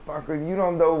motherfucker, you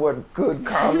don't know what good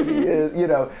comedy is.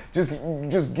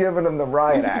 Just giving them the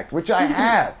riot act, which I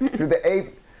have to the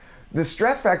eighth. The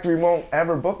Stress Factory won't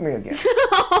ever book me again.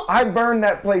 I burned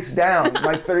that place down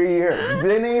like 3 years.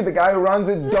 Vinny, the guy who runs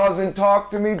it, doesn't talk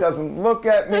to me, doesn't look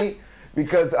at me,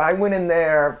 because I went in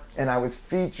there and I was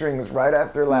featuring, it was right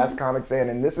after Last Comic Stand,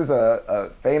 and this is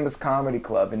a famous comedy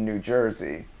club in New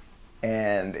Jersey,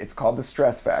 and it's called the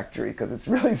Stress Factory because it's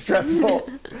really stressful.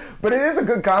 But it is a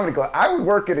good comedy club. I would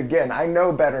work it again. I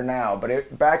know better now,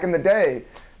 but back in the day,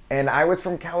 and I was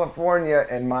from California,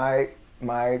 and my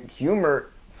humor,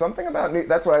 something about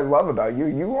that's what I love about you.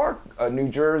 You are a New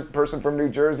Jersey person from New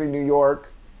Jersey, New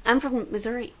York. I'm from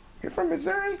Missouri. You're from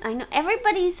Missouri? I know.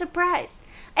 Everybody's surprised.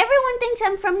 Everyone thinks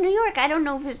I'm from New York. I don't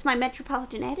know if it's my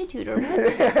metropolitan attitude or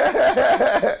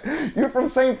what. You're from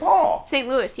St. Paul. St.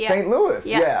 Louis, yeah. St. Louis,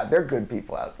 Yeah. yeah. They're good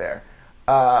people out there.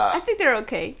 I think they're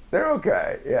okay. They're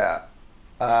okay, yeah.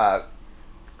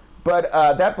 But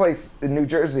that place in New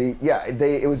Jersey, yeah,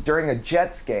 it was during a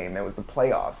Jets game. It was the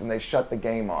playoffs, and they shut the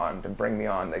game on to bring me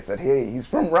on. They said, hey, he's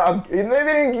from Rob. And they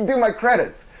didn't do my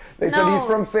credits. They said he's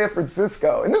from San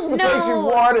Francisco. And this is the place you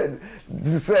wanted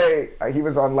to say. He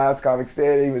was on Last Comic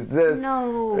Stand. He was this.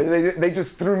 No. They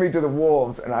just threw me to the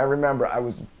wolves. And I remember I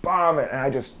was bombing, and I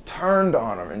just turned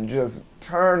on him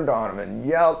and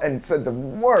yelled and said the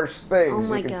worst things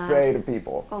you could say to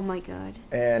people. Oh, my God.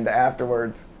 And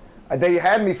afterwards, they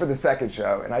had me for the second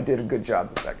show, and I did a good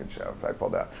job the second show, so I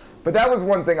pulled out. But that was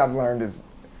one thing I've learned is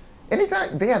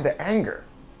anytime they had the anger.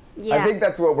 Yeah. I think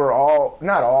that's what we're all,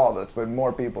 not all of us, but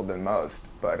more people than most.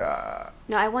 But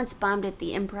no, I once bombed at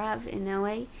the Improv in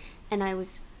LA, and I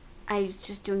was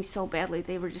just doing so badly.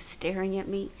 They were just staring at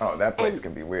me. Oh, that place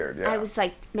can be weird, yeah. I was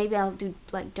like, maybe I'll do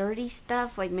like dirty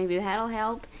stuff, like maybe that'll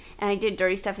help. And I did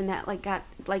dirty stuff, and that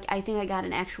I think I got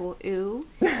an actual ooh.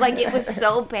 Like it was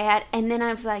so bad. And then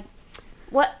I was like,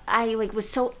 I was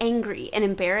so angry and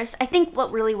embarrassed. I think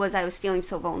what really was I was feeling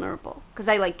so vulnerable because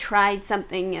I tried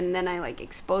something and then I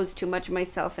exposed too much of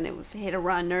myself and it hit a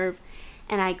raw nerve.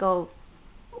 And I go,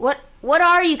 what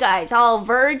are you guys, all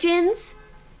virgins?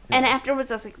 Yeah. And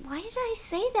afterwards I was like, why did I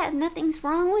say that? Nothing's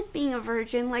wrong with being a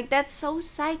virgin. Like that's so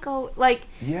psycho.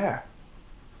 Yeah.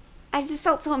 I just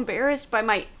felt so embarrassed by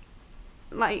my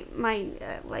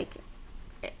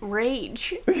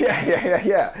rage.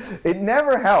 Yeah. It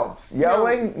never helps.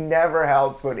 Yelling never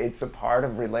helps, but it's a part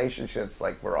of relationships.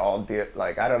 Like we're all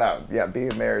I don't know. Yeah,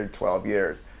 being married 12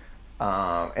 years,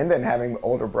 and then having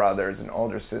older brothers and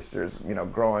older sisters.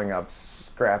 Growing up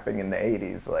scrapping in the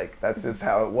 80s. Like that's just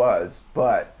how it was.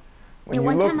 But when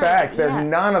you look back,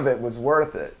 none of it was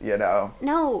worth it.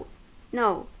 No.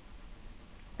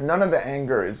 None of the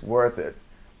anger is worth it.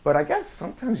 But I guess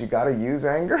sometimes you got to use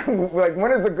anger.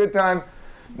 When is a good time?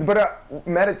 But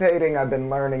meditating, I've been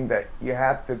learning that you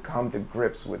have to come to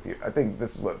grips with I think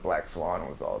this is what Black Swan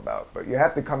was all about. But you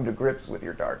have to come to grips with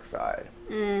your dark side.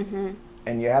 Mm-hmm.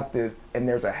 And you have to, and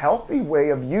there's a healthy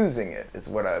way of using it, is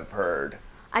what I've heard.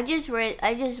 I just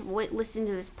listened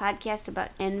to this podcast about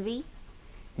envy.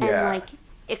 Yeah. And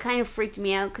it kind of freaked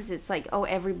me out because it's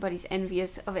everybody's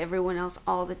envious of everyone else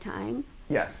all the time.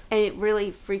 Yes. And it really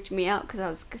freaked me out because I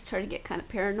was starting to get kind of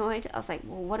paranoid. I was like,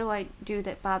 well, what do I do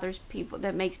that bothers people,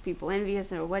 that makes people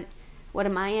envious, or what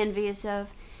am I envious of?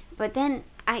 But then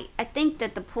I think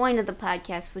that the point of the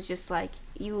podcast was just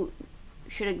you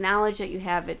should acknowledge that you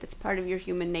have it. That's part of your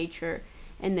human nature.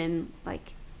 And then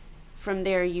from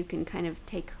there you can kind of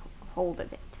take hold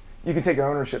of it. You can take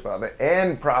ownership of it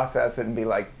and process it and be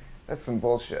like, that's some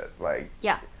bullshit.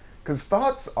 Yeah. Because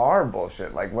thoughts are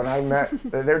bullshit. When I met,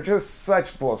 they're just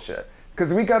such bullshit.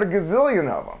 Because we got a gazillion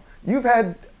of them. You've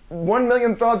had 1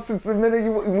 million thoughts since the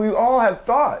minute we all have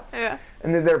thoughts. Yeah.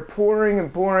 And then they're pouring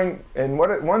and pouring. And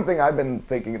one thing I've been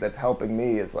thinking that's helping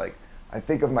me is I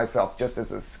think of myself just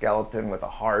as a skeleton with a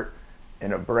heart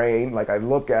and a brain. I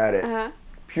look at it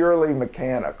purely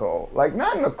mechanical.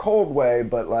 Not in a cold way,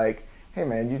 but hey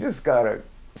man, you just gotta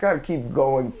keep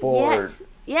going forward. Yes.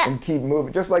 Yeah. And keep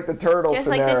moving, just like the turtle Just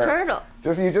scenario. like the turtle.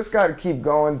 You just got to keep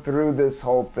going through this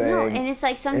whole thing. No, and it's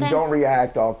sometimes... And don't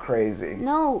react all crazy.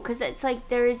 No, because it's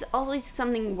there is always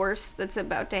something worse that's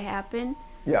about to happen.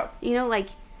 Yeah.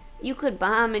 You could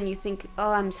bomb and you think,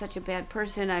 oh, I'm such a bad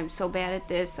person. I'm so bad at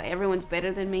this. Everyone's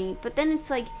better than me. But then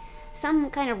it's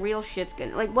some kind of real shit's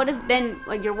gonna... what if then,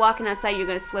 you're walking outside, you're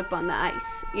gonna slip on the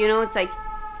ice? It's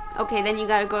okay, then you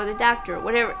gotta go to the doctor.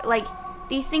 Whatever,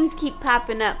 these things keep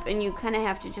popping up, and you kind of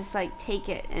have to just take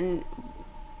it and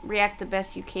react the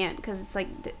best you can, because it's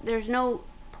there's no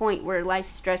point where life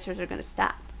stressors are going to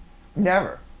stop.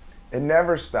 Never. It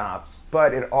never stops,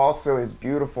 but it also is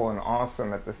beautiful and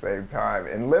awesome at the same time.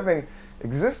 And living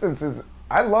existence is,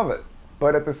 I love it,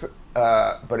 but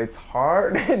but it's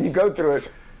hard, and you go through it.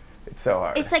 It's so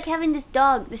hard. It's like having this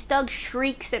dog. This dog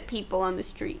shrieks at people on the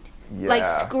street, yeah.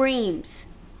 Screams.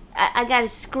 I got a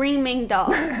screaming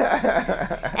dog,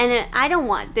 and I don't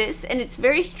want this, and it's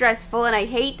very stressful, and I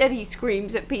hate that he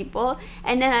screams at people,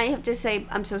 and then I have to say,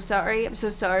 I'm so sorry.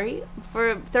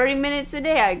 For 30 minutes a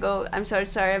day, I go, I'm so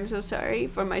sorry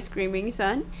for my screaming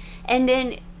son. And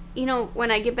then,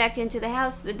 when I get back into the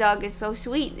house, the dog is so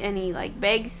sweet, and he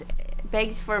begs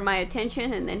for my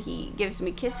attention, and then he gives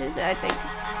me kisses. I think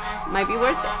it might be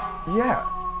worth it. Yeah.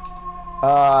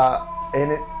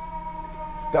 And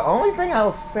the only thing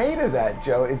I'll say to that,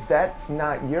 Joe, is that's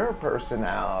not your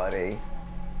personality.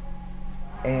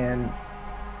 And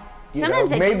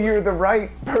sometimes maybe you're the right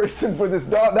person for this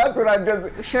dog. That's what I'm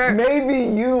just... Sure.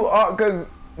 Maybe you are, because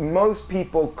most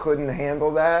people couldn't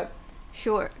handle that.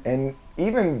 Sure. And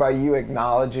even by you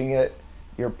acknowledging it,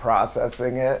 you're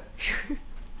processing it. Sure.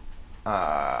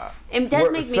 It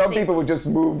does make me some think. people would just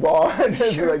move on,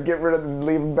 just Sure. like get rid of them,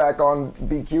 leave them back on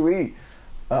BQE.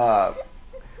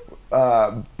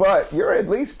 But you're at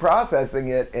least processing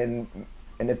it, and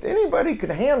if anybody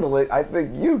could handle it, I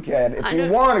think you can. If you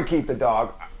want to keep the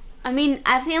dog. I mean,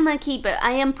 I think I'm gonna keep it.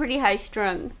 I am pretty high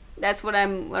strung. That's what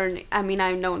I'm learning. I mean,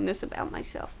 I've known this about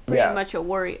myself. Pretty much a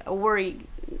worry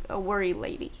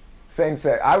lady. Same.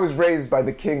 I was raised by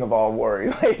the king of all worry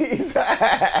ladies.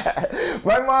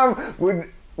 My mom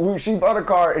she bought a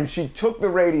car and she took the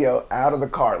radio out of the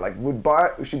car.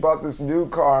 She bought this new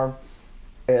car,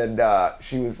 and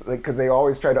she was like, because they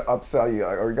always try to upsell you,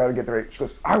 like, oh, you got to get the radio. She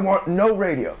goes, I want no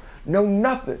radio, no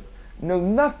nothing.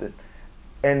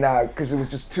 And because it was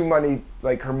just too many,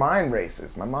 like her mind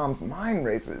races, my mom's mind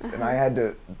races, and I had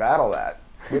to battle that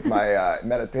with my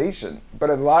meditation.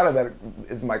 But a lot of that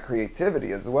is my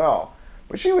creativity as well.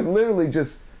 But she would literally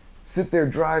just sit there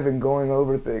driving, going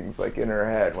over things like in her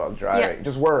head while driving,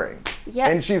 just worrying. Yeah.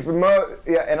 And she's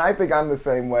the and I think I'm the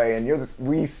same way. And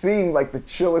we seem like the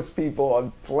chillest people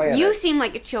on planet. You seem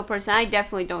like a chill person. I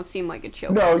definitely don't seem like a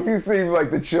chill No, person. you seem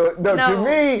like the chill. No, No. to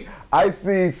me, I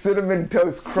see cinnamon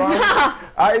toast crunch.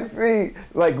 I see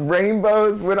like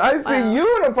rainbows. When I see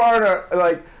you and Aparna,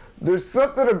 like there's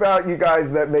something about you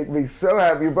guys that make me so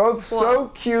happy. You're both so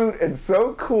cute and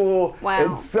so cool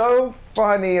and so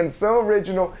funny and so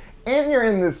original. And you're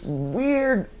in this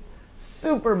weird,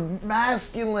 super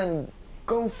masculine,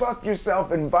 go fuck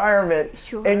yourself environment,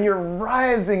 and you're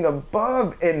rising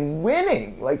above and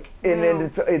winning. And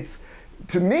it's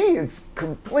to me, it's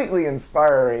completely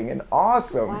inspiring and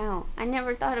awesome. Wow, I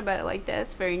never thought about it like that.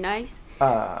 That's very nice.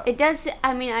 It does.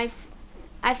 I mean,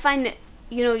 I find that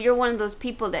you're one of those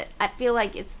people that I feel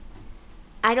like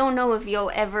I don't know if you'll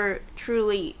ever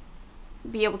truly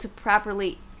be able to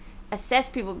properly assess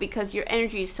people because your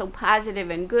energy is so positive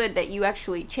and good that you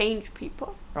actually change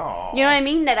people. Aww. You know what I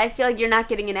mean? That I feel like you're not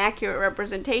getting an accurate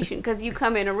representation because you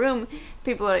come in a room,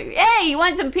 people are like, hey, you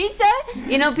want some pizza?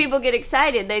 People get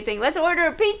excited. They think, let's order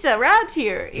a pizza. Rob's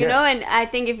here. You know, and I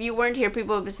think if you weren't here,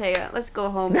 people would say, let's go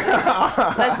home.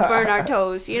 Let's burn our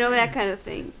toes. That kind of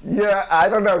thing. Yeah, I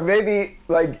don't know. Maybe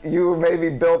you may be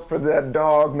built for that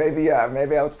dog. Maybe I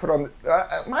was put on.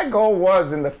 My goal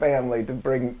was in the family to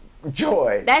bring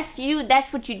joy. That's you.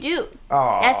 That's what you do.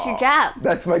 Aww. That's your job.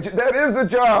 That is the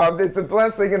job. It's a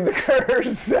blessing and a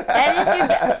curse. That is your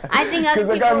job. I think other people... Because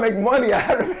I gotta make money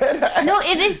out of it. No,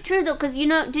 it is true though. Because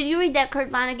did you read that Kurt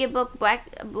Vonnegut book,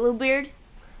 Bluebeard?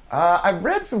 I've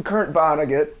read some Kurt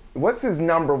Vonnegut. What's his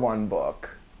number one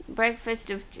book?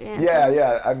 Breakfast of Champions.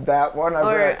 Yeah. That one I've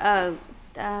read.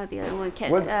 The other one,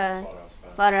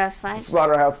 Slaughterhouse Five.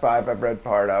 Slaughterhouse Five I've read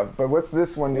part of. But what's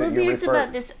this one that you It's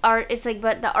about this art. It's like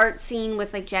but the art scene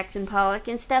with like Jackson Pollock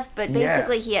and stuff. But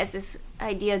basically he has this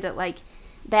idea that like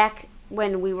back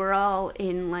when we were all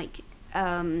in like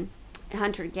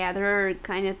hunter-gatherer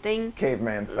kind of thing.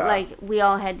 Caveman style. Like we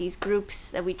all had these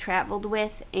groups that we traveled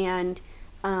with and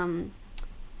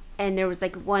there was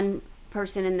like one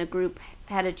person in the group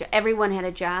everyone had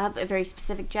a job, a very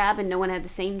specific job, and no one had the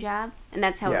same job, and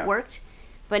that's how it worked.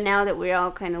 But now that we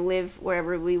all kind of live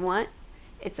wherever we want,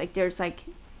 it's like there's like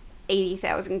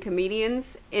 80,000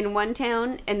 comedians in one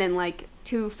town, and then like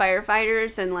 2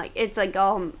 firefighters, and like it's like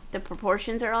all the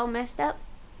proportions are all messed up.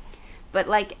 But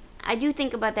like I do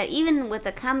think about that even with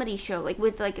a comedy show, like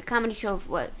with like a comedy show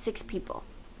of 6 people.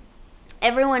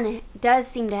 Everyone does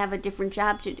seem to have a different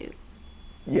job to do.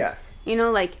 Yes.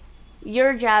 Like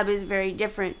your job is very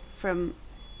different from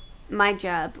my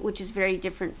job, which is very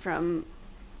different from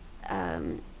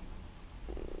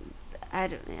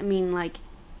like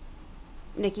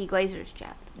Nikki Glazer's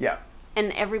job. Yeah.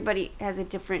 And everybody has a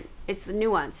different, it's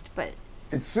nuanced, but...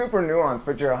 It's super nuanced,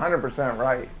 but you're 100%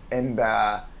 right. And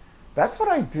that's what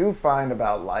I do find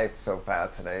about life so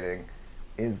fascinating,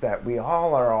 is that we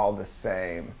all are all the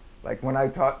same. Like when I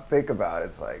think about it,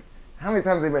 it's like, how many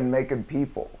times have they been making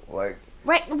people? Like...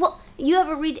 Right, well, you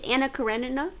ever read Anna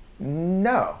Karenina?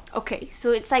 No. Okay,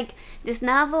 so it's like this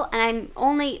novel, and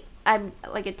I'm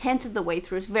like a 10th of the way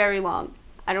through. It's very long.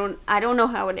 I don't know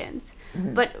how it ends.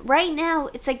 Mm-hmm. But right now,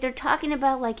 it's like they're talking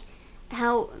about like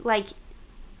how like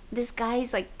this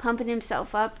guy's like pumping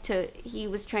himself up he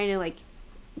was trying to like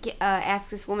ask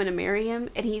this woman to marry him,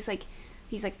 and he's like,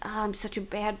 I'm such a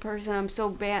bad person. I'm so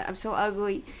bad. I'm so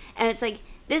ugly. And it's like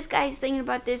this guy's thinking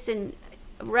about this in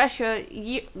Russia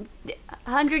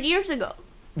 100 years ago.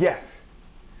 Yes,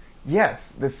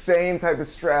 the same type of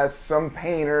stress. Some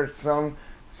painter, some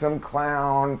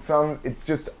clown, it's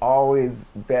just always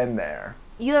been there.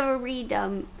 You ever read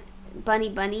Bunny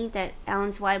Bunny, that Alan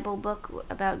Zweibel book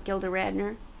about Gilda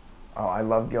Radner? Oh, I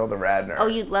love Gilda Radner. Oh,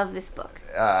 you'd love this book.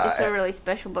 It's a really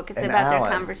special book. It's and about Alan,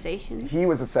 their conversations. He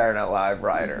was a Saturday Night Live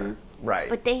writer, right?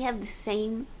 But they have the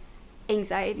same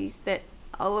anxieties that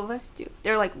all of us do.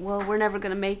 They're like, well, we're never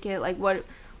gonna make it. Like, what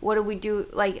do we do?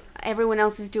 Like, everyone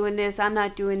else is doing this. I'm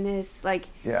not doing this. Like,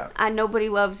 nobody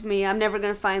loves me. I'm never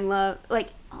gonna find love. Like,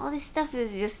 all this stuff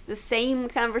is just the same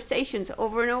conversations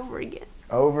over and over again.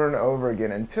 Over and over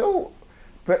again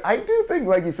but I do think,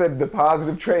 like you said, the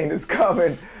positive train is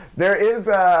coming. There is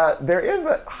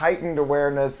a heightened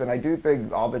awareness, and I do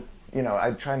think all the,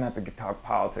 I try not to talk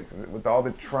politics with all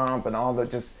the Trump and all the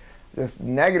just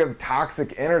negative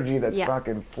toxic energy that's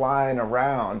fucking flying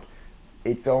around.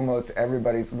 It's almost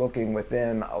everybody's looking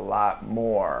within a lot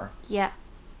more. Yeah.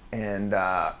 And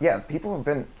people have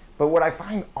been, but what I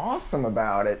find awesome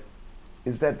about it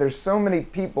is that there's so many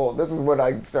people. This is what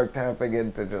I start tapping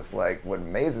into, just like what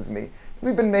amazes me.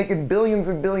 We've been making billions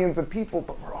and billions of people,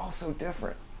 but we're all so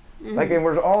different. Mm-hmm. Like, and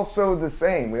we're all so the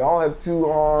same. We all have two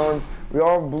arms. We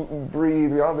all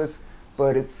breathe. We all this,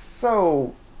 but it's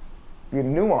so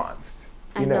nuanced.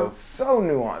 I know. So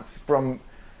nuanced. From,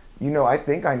 I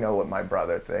think I know what my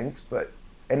brother thinks,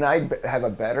 and I have a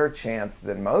better chance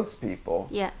than most people.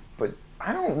 Yeah. But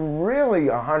I don't really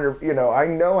 100. I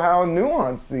know how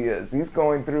nuanced he is.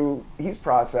 He's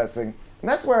processing, and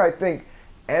that's where I think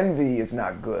envy is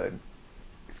not good.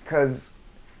 It's because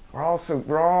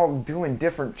we're all doing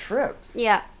different trips.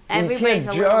 Yeah. So everybody's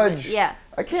you can't judge. Yeah.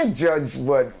 I can't judge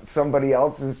what somebody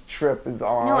else's trip is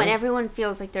on. No, and everyone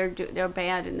feels like they're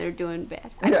bad and they're doing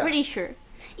bad. I'm pretty sure.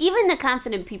 Even the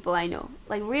confident people I know,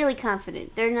 like really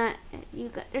confident, they're not.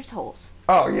 There's holes.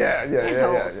 Oh yeah.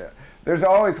 There's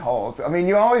always holes. I mean,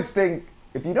 you always think,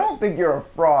 if you don't think you're a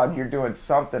fraud, you're doing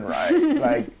something right.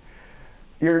 Like,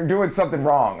 you're doing something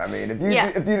wrong. I mean,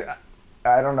 if you.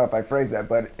 I don't know if I phrase that,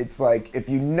 but it's like, if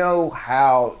you know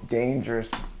how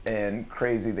dangerous and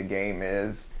crazy the game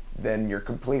is, then you're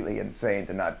completely insane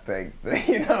to not think that,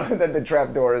 that the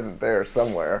trapdoor isn't there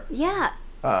somewhere. Yeah.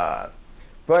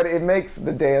 But it makes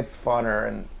the dance funner,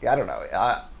 and I don't know.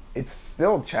 It's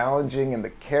still challenging, and the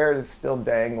carrot is still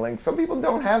dangling. Some people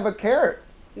don't have a carrot.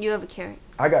 You have a carrot.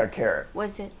 I got a carrot.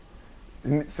 What's it?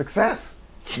 Success.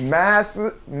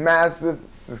 Massive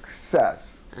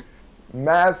success.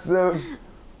 Massive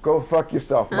go fuck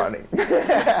yourself money.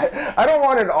 I don't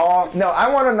want it all. No,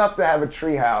 I want enough to have a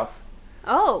tree house.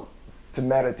 Oh. To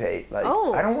meditate. Like,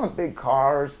 I don't want big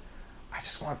cars. I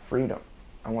just want freedom.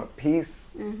 I want peace.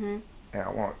 Mm-hmm. And I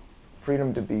want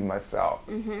freedom to be myself.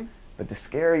 Mm-hmm. But the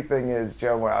scary thing is,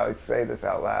 Joe, when I say this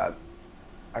out loud,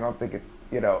 I don't think it,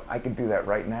 I could do that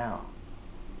right now.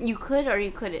 You could or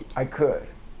you couldn't? I could.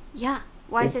 Yeah.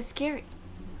 Why is it scary?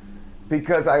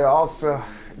 Because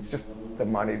it's just the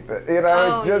money thing.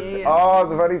 It's just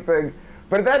the money thing.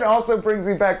 But that also brings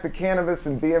me back to cannabis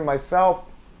and being myself.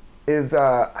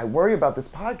 I worry about this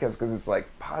podcast because it's like,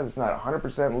 it's not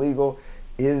 100% legal.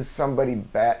 Is somebody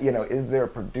bad? Is there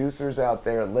producers out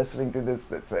there listening to this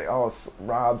that say, oh,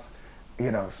 Rob's,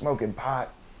 smoking pot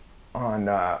on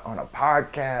a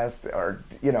podcast, or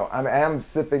I'm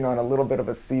sipping on a little bit of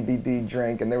a CBD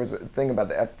drink, and there was a thing about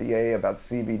the FDA about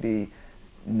CBD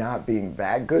not being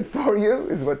that good for you,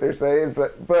 is what they're saying.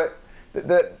 But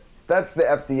that's the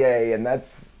FDA, and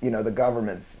that's the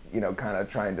government's kind of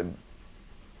trying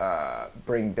to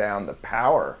bring down the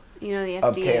power. The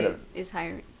FDA is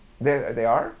hiring. They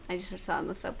are? I just saw on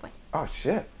the subway. Oh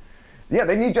shit. Yeah,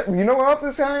 they need. You know what else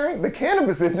is hiring? The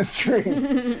cannabis industry.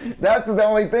 That's the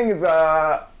only thing is.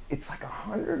 It's like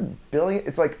 100 billion.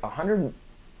 It's like 100.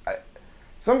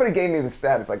 Somebody gave me the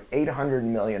stat. It's like $800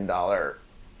 million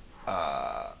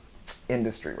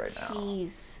industry right now.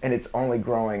 Jeez. And it's only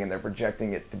growing, and they're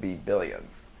projecting it to be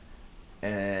billions.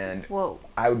 And whoa.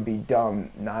 I would be dumb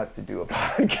not to do a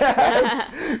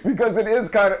podcast because it is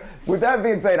kind of. With that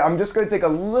being said, I'm just going to take a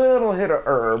little hit of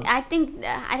herb. I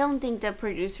don't think the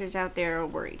producers out there are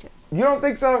worried. You don't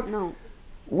think so? No.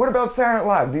 What about Saturday Night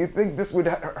Live? Do you think this would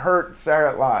hurt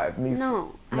Saturday Night Live?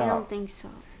 No, I don't think so.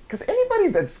 Because anybody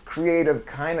that's creative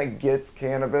kind of gets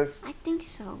cannabis. I think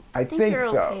so. I think you're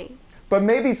so. Okay. But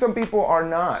maybe some people are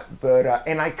not. But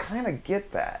and I kind of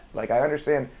get that. Like, I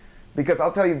understand, because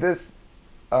I'll tell you this.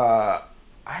 I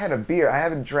had a beer. I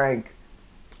haven't drank.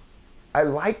 I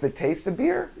like the taste of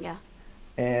beer. Yeah.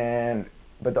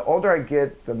 But the older I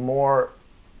get, the more.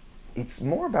 It's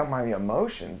more about my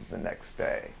emotions the next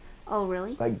day. Oh,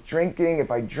 really? Like drinking. If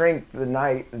I drink the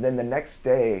night, then the next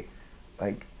day,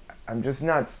 like, I'm just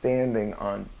not standing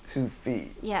on 2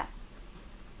 feet. Yeah.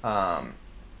 I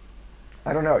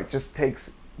don't know. It just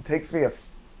takes me a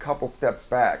couple steps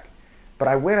back. But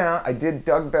I went out, I did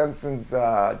Doug Benson's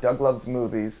Doug Loves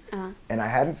Movies, and I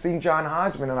hadn't seen John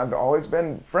Hodgman, and I've always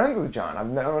been friends with John.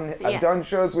 I've done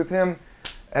shows with him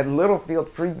at Littlefield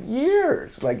for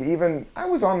years. Like even, I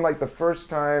was on like the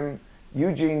first time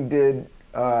Eugene did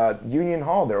Union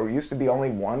Hall. There used to be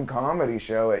only one comedy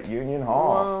show at Union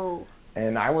Hall. Whoa.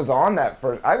 And I was on that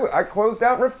first, I closed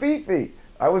out Rafifi.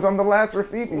 I was on the last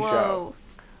Rafifi show.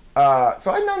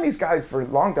 So I've known these guys for a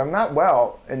long time, not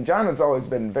well, and John has always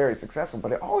been very successful,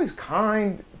 but always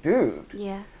kind dude.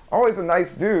 Yeah. Always a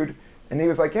nice dude. And he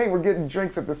was like, hey, we're getting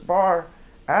drinks at this bar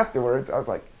afterwards. I was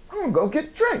like, I'm gonna go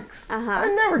get drinks.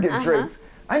 I never get drinks.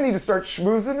 I need to start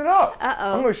schmoozing it up.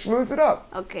 I'm gonna schmooze it up.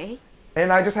 Okay.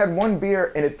 And I just had one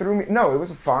beer and it threw me, no, it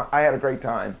was fun. I had a great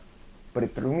time, but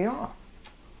it threw me off.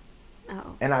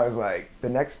 Oh. And I was like, the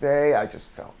next day I just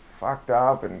felt fucked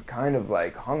up and kind of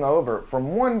like hungover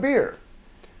from one beer.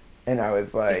 And I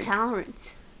was like... Your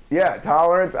tolerance. Yeah,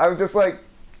 tolerance. I was just like,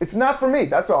 it's not for me.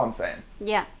 That's all I'm saying.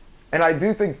 Yeah. And I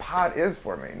do think pot is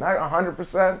for me. Not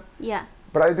 100%. Yeah.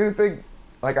 But I do think,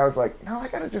 like, I was like, no, I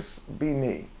gotta just be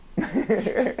me.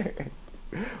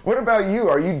 What about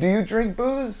you? Do you drink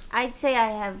booze? I'd say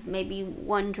I have maybe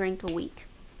one drink a week.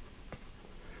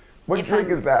 What drink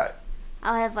is that?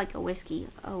 I'll have like a whiskey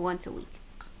once a week.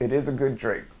 It is a good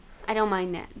drink. I don't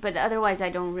mind that, but otherwise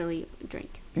I don't really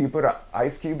drink. Do you put an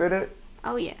ice cube in it?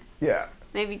 Oh yeah. Yeah.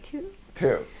 Maybe two.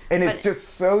 And it's just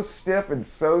so stiff and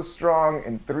so strong,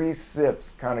 and 3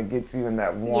 sips kind of gets you in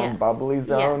that warm, bubbly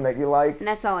zone that you like. And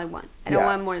that's all I want. I don't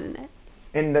want more than that.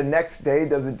 And the next day,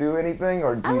 does it do anything,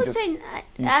 or do you just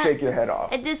shake your head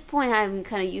off? At this point, I'm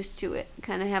kind of used to it,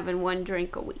 kind of having one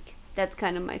drink a week. That's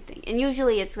kind of my thing. And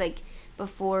usually it's like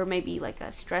before maybe like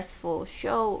a stressful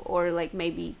show, or like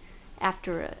maybe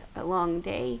after a long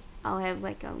day, I'll have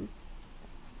like a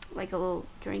little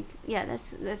drink. Yeah, that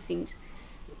seems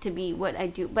to be what I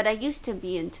do. But I used to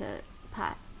be into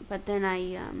pot, but then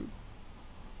I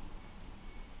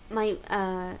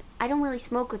don't really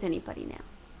smoke with anybody now.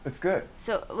 It's good.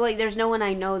 So like there's no one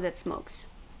I know that smokes.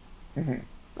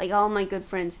 Like all my good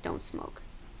friends don't smoke.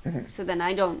 So then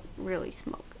I don't really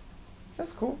smoke.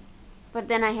 That's cool. But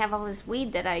then I have all this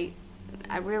weed that I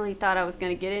really thought I was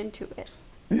going to get into it.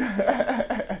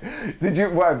 Did you,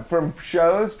 what, from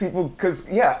shows? People, because,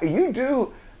 yeah, you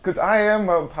do, because I am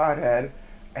a pothead,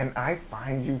 and I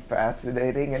find you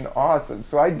fascinating and awesome.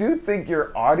 So I do think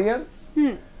your audience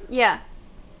Yeah.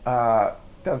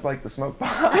 Does like to smoke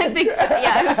pot. I think so.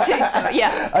 Yeah, I would say so.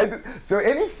 Yeah. So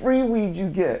any free weed you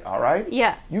get, all right?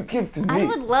 Yeah. You give to me. I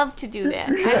would love to do that.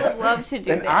 I would love to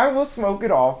do and that. And I will smoke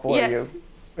it all for you.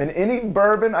 And any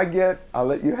bourbon I get, I'll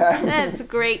let you have. That's a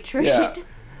great treat. Yeah.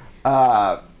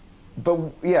 But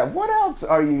yeah, what else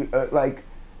are you like?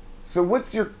 So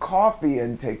what's your coffee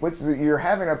intake? You're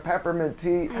having a peppermint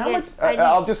tea?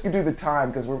 I'll just do the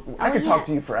time because I could talk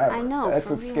to you forever. I know. That's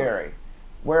what's scary.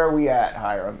 Where are we at,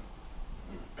 Hiram?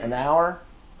 An hour?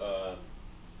 Around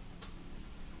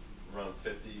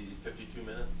 52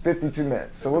 minutes. 52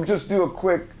 minutes. So we'll just do a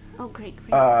quick great.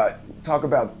 talk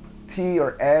about tea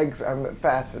or eggs. I'm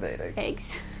fascinating.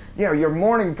 Eggs. Yeah, your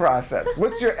morning process.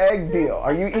 What's your egg deal?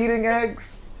 Are you eating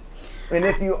eggs? And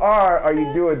if you are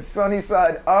you doing sunny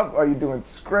side up? Are you doing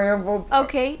scrambled?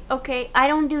 Okay. I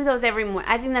don't do those every morning.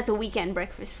 I think that's a weekend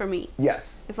breakfast for me.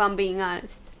 Yes. If I'm being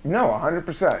honest. No,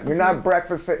 100%. You're not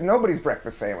nobody's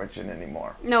breakfast sandwiching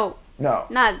anymore. No.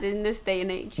 Not in this day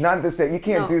and age. Not this day. You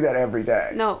can't do that every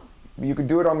day. No. You can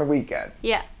do it on the weekend.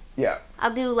 Yeah. Yeah.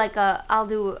 I'll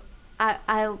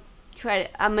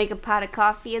make a pot of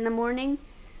coffee in the morning,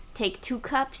 take 2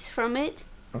 cups from it.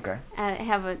 Okay.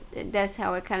 That's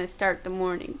how I kind of start the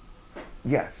morning.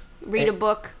 Yes. Read a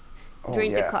book,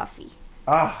 drink the coffee.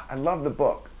 I love the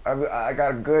book. I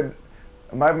got a good.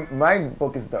 My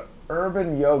book is the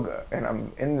Urban Yoga, and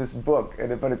I'm in this book,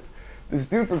 but it's this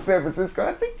dude from San Francisco.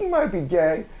 I think he might be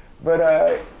gay,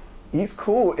 but he's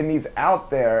cool and he's out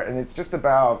there, and it's just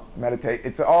about meditate.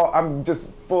 I'm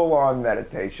just full on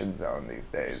meditation zone these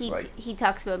days. He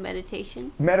talks about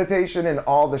meditation. Meditation and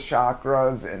all the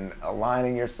chakras and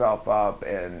aligning yourself up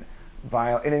and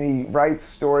he writes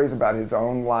stories about his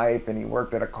own life, and he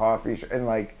worked at a coffee shop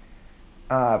and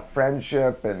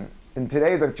friendship and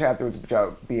today the chapter was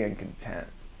about being content.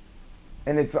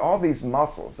 And it's all these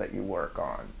muscles that you work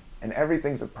on, and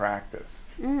everything's a practice,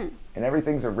 and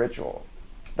everything's a ritual.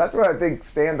 That's what I think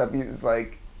stand-up is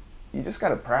like. You just got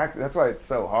to practice. That's why it's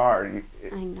so hard.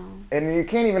 I know. And you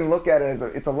can't even look at it as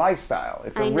it's a lifestyle.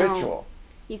 It's a ritual.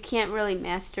 You can't really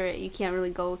master it. You can't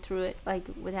really go through it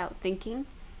without thinking.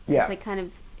 Yeah.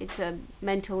 It's it's a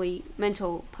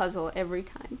mental puzzle every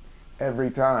time. Every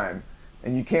time.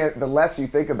 And you can't, the less you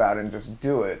think about it and just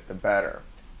do it, the better.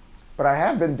 but I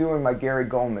have been doing my Gary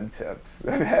Goldman tips.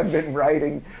 I have been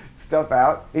writing stuff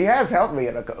out. He has helped me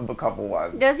in a couple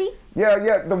ones. Does he?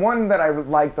 Yeah. The one that I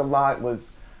liked a lot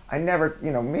was, I never,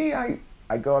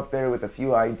 I go up there with a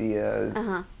few ideas.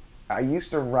 Uh-huh. I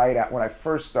used to write out, when I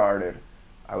first started,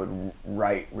 I would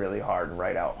write really hard and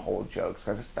write out whole jokes.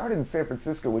 Because I started in San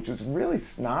Francisco, which was really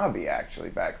snobby, actually,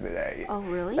 back in the day. Oh,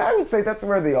 really? I would say that's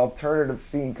where the alternative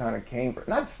scene kind of came from.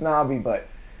 Not snobby, but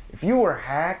if you were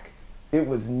hack, it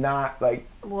was not like,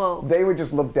 Whoa. they would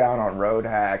just look down on road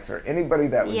hacks or anybody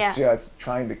that was Yeah. just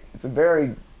trying to, it's a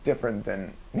very different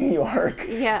than New York.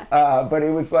 Yeah. But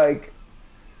it was like,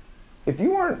 if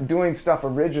you weren't doing stuff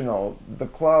original, the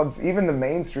clubs, even the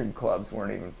mainstream clubs,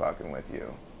 weren't even fucking with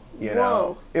you. You know,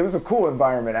 Whoa. it was a cool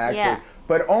environment actually, Yeah.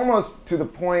 but almost to the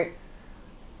point.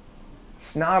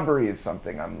 Snobbery is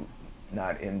something I'm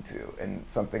not into, and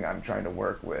something I'm trying to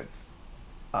work with.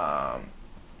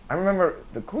 I remember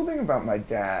the cool thing about my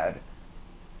dad,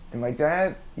 and my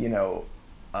dad,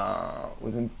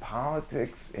 was in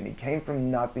politics, and he came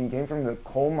from nothing. He came from the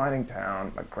coal mining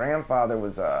town. My grandfather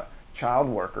was a child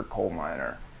worker coal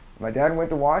miner. My dad went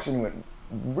to Washington, went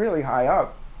really high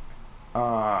up,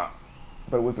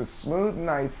 but was a smooth,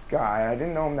 nice guy. I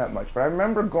didn't know him that much, but I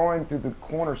remember going to the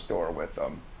corner store with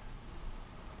him,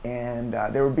 and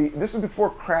this was before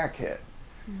crack hit,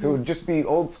 so it would just be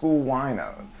old school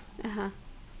winos,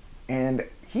 and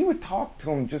he would talk to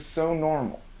him just so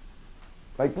normal,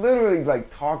 like literally like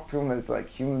talk to him as like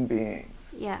human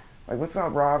beings. Yeah. Like, what's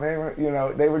up, Rob? Hey,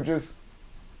 they were just,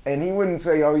 and he wouldn't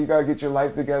say, oh, you gotta get your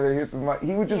life together, here's some money.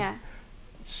 He would just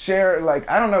share, like,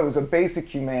 I don't know, it was a basic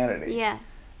humanity. Yeah.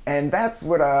 And that's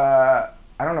what, I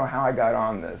don't know how I got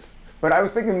on this, but I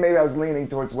was thinking maybe I was leaning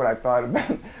towards what I thought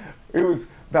about. It was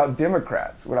about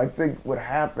Democrats. What I think what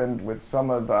happened with some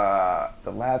of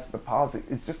the policy,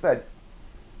 it's just that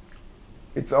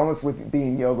it's almost with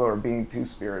being yoga or being too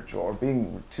spiritual or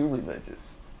being too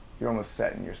religious. You're almost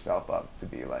setting yourself up to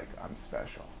be like, I'm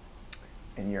special,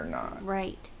 and you're not.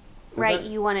 Right. Does Right. that-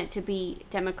 You want it to be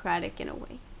democratic in a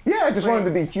way. Yeah, I just Right. wanted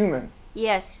to be human.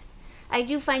 Yes. I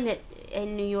do find that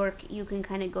in New York, you can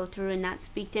kind of go through and not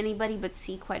speak to anybody, but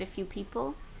see quite a few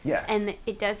people. Yes. And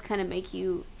it does kind of make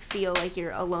you feel like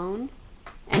you're alone.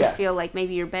 And Yes. feel like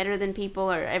maybe you're better than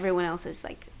people, or everyone else is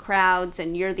like crowds,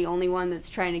 and you're the only one that's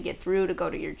trying to get through to go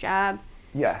to your job.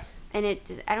 Yes. And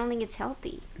I don't think it's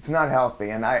healthy. It's not healthy,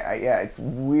 and it's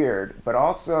weird, but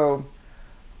also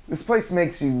this place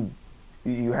makes you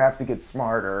have to get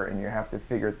smarter and you have to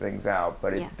figure things out,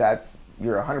 but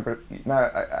you're 100%,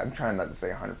 I'm trying not to say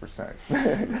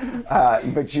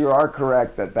 100%, but you are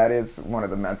correct that is one of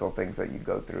the mental things that you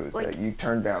go through, is that you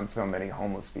turn down so many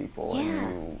homeless people,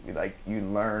 and you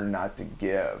learn not to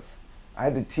give. I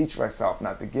had to teach myself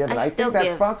not to give, and I think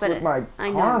that fucks with my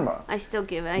karma. I still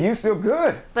give. You still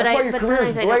good. But That's why your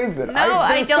career's blazing.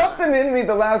 There's something in me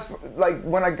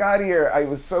when I got here, I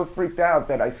was so freaked out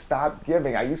that I stopped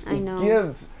giving. I used to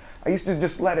give. I used to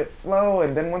just let it flow,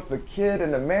 and then once the kid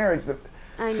and the marriage,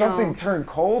 something turned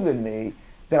cold in me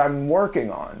that I'm working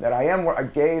on. That I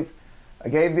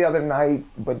gave the other night,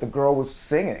 but the girl was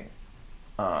singing.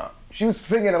 She was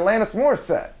singing Alanis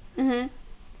Morissette. Mm-hmm.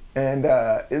 And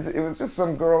it was just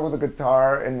some girl with a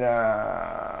guitar in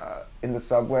the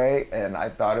subway, and I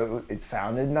thought it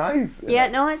sounded nice. Yeah,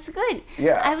 no, it's good.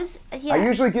 Yeah. I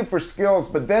usually give for skills,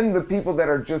 but then the people that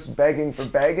are just begging for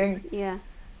begging, yeah,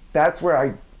 that's where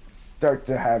I start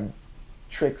to have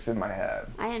tricks in my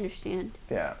head. I understand.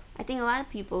 Yeah. I think a lot of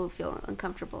people feel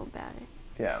uncomfortable about it.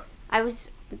 Yeah.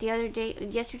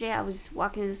 Yesterday I was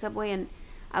walking in the subway, and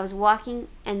I was walking,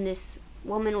 and this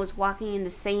woman was walking in the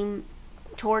same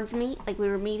towards me, like we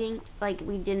were meeting, like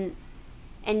we didn't,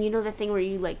 and you know the thing where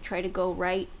you like try to go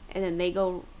right and then they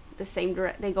go the same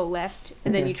they go left,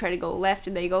 and then you try to go left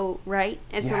and they go right,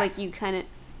 and so like you kind of,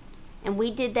 and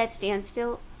we did that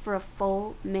standstill for a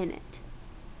full minute.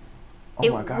 Oh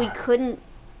my God. We couldn't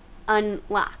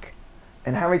unlock.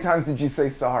 And how many times did you say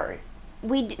sorry?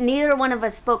 Neither one of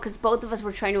us spoke because both of us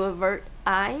were trying to avert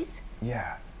eyes.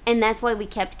 Yeah. And that's why we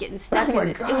kept getting stuck in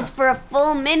this. God. It was for a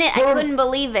full minute. I couldn't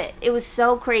believe it. It was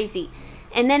so crazy.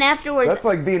 And then afterwards... That's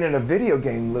like being in a video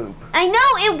game loop. I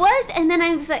know, it was. And then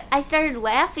I started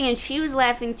laughing, and she was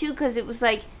laughing too, because it was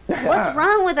like, what's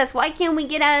wrong with us? Why can't we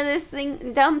get out of this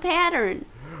dumb pattern?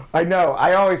 I know.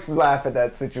 I always laugh at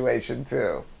that situation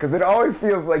too, because it always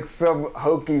feels like some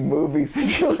hokey movie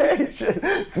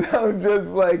situation, some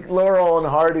just like Laurel and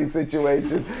Hardy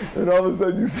situation, and all of a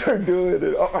sudden you start doing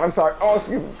it. Oh, I'm sorry. Oh,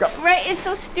 excuse me. Right? It's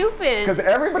so stupid. Because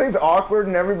everybody's awkward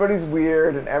and everybody's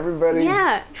weird and everybody's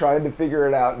trying to figure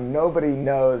it out and nobody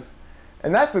knows.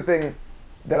 And that's the thing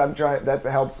that I'm trying. That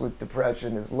helps with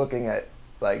depression, is looking at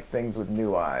like things with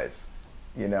new eyes.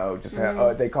 You know, just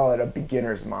have, they call it a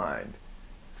beginner's mind.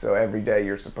 So every day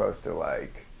you're supposed to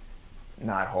like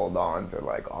not hold on to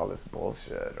like all this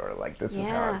bullshit or like this is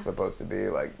how it's supposed to be.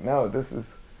 Like, no, this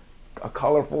is a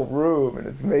colorful room and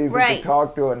it's amazing to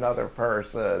talk to another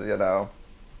person, you know.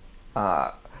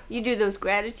 You do those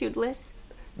gratitude lists?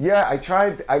 Yeah,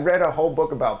 I read a whole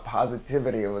book about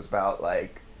positivity. It was about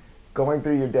like going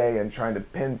through your day and trying to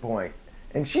pinpoint,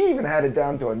 and she even had it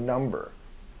down to a number,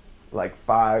 like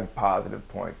 5 positive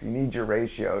points. You need your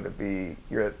ratio to be,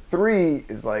 you're at 3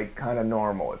 is like kind of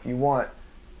normal. If you want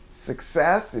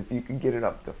success, if you can get it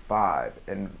up to 5,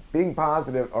 and being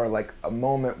positive, or like a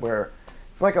moment where,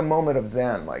 it's like a moment of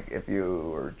zen, like if you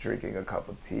were drinking a cup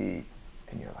of tea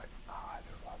and you're like, oh, I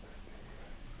just love this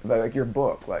tea. Like your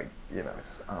book, like, you know,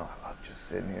 just, oh, I love just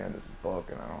sitting here in this book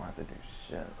and I don't have to do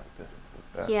shit. Like, this is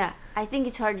the best. Yeah, I think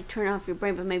it's hard to turn off your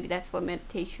brain, but maybe that's what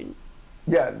meditation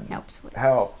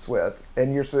helps with.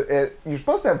 And you're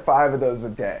supposed to have 5 of those a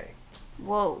day.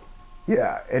 Whoa.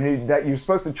 Yeah, and you're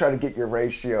supposed to try to get your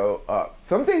ratio up.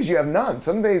 Some days you have none.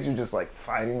 Some days you're just like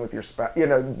fighting with your spouse, you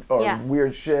know, or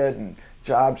weird shit and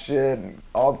job shit and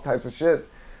all types of shit.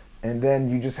 And then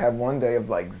you just have one day of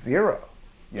like 0.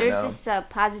 There's this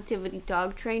positivity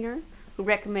dog trainer who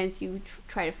recommends you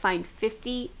try to find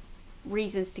 50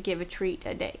 reasons to give a treat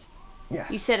a day.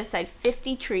 Yes. You set aside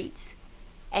 50 treats,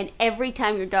 and every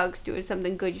time your dog's doing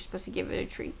something good, you're supposed to give it a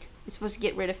treat. You're supposed to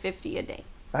get rid of 50 a day.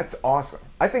 That's awesome.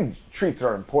 I think treats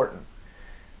are important.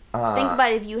 Think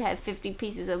about if you had 50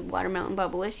 pieces of watermelon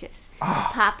Bubblicious,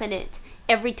 popping it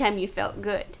every time you felt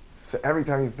good. So every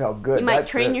time you felt good, you might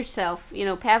train yourself, you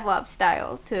know, Pavlov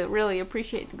style, to really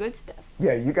appreciate the good stuff.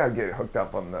 Yeah, you gotta get hooked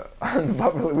up on the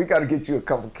Bubble. We gotta get you a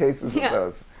couple cases of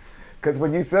those. Because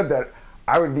when you said that,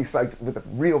 I would be psyched with a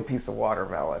real piece of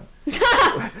watermelon.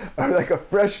 Or like a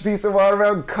fresh piece of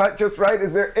watermelon cut just right.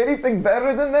 Is there anything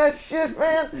better than that shit,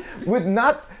 man?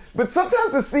 But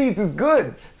sometimes the seeds is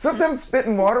good. Sometimes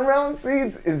spitting watermelon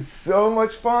seeds is so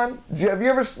much fun. Have you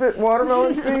ever spit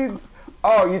watermelon seeds?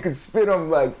 Oh, you can spit them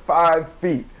like 5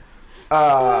 feet.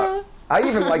 I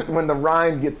even like when the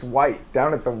rind gets white.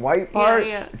 Down at the white part,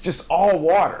 it's just all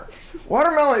water.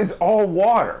 Watermelon is all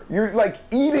water. You're like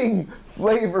eating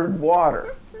flavored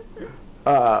water.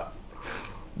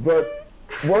 But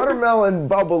watermelon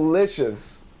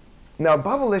Bubblicious. Now,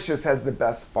 Bubblicious has the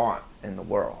best font in the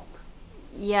world.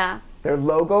 Yeah. Their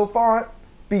logo font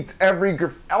beats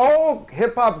all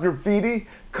hip-hop graffiti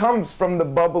comes from the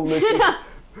Bubblicious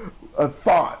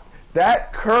font.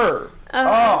 That curve.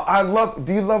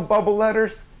 Do you love bubble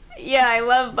letters? Yeah, I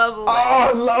love bubble letters. Oh,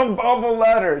 I love bubble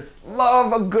letters.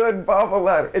 Love a good bubble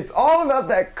letter. It's all about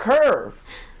that curve.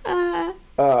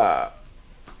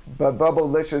 But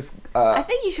Bubblicious. I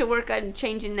think you should work on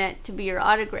changing that to be your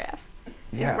autograph.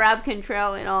 It's Rob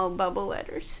Cantrell in all bubble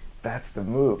letters. That's the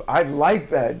move. I like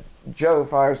that, Joe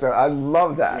Firestone. I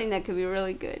love that. I think that could be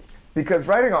really good. Because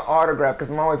writing an autograph, because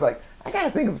I'm always like, I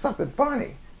gotta think of something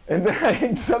funny. And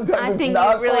then sometimes I it's think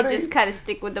not you really funny. just kind of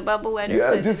stick with the bubble letters.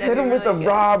 Yeah, just hit them with the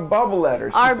Rob bubble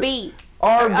letters. RB.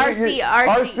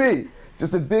 RC.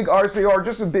 Just a big RC or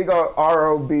just a big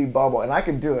ROB bubble. And I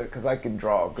can do it because I can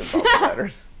draw good bubble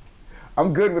letters.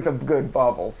 I'm good with the good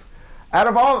bubbles. Out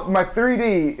of all, my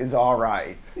 3D is all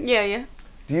right. Yeah.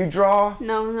 Do you draw?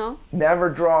 No. Never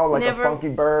draw a funky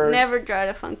bird? Never draw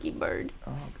a funky bird.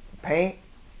 Paint?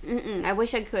 I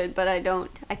wish I could, but I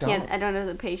don't. I can't. I don't have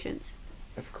the patience.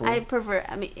 That's cool. I prefer,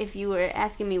 if you were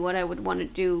asking me what I would want to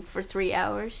do for 3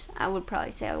 hours, I would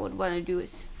probably say I would want to do a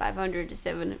 500 to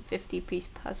 750 piece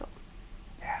puzzle.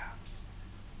 Yeah.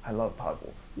 I love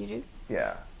puzzles. You do?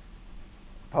 Yeah.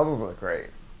 Puzzles are great.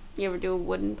 You ever do a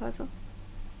wooden puzzle?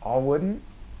 All wooden?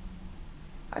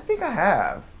 I think I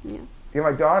have. Yeah. Yeah,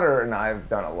 my daughter and I have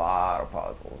done a lot of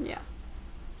puzzles. Yeah.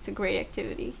 It's a great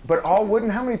activity. But all wooden?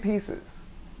 How many pieces?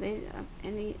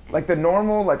 Like the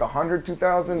normal, like 100,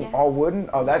 2,000, all wooden?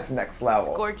 Oh, that's next level.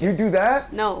 It's gorgeous. You do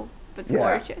that? No, but it's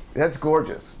gorgeous. That's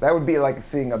gorgeous. That would be like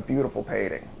seeing a beautiful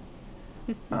painting.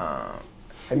 Have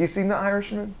you seen The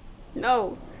Irishman?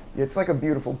 No. It's like a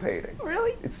beautiful painting.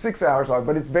 Really? It's 6 hours long,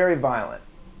 but it's very violent.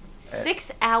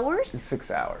 6 hours? It's 6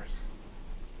 hours.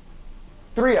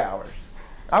 3 hours.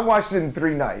 I watched it in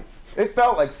 3 nights. It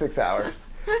felt like 6 hours.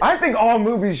 I think all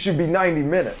movies should be 90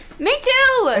 minutes. Me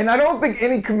too! And I don't think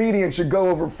any comedian should go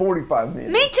over 45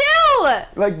 minutes. Me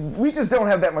too! Like, we just don't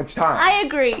have that much time. I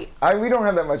agree. We don't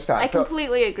have that much time. I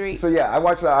completely agree. So yeah, I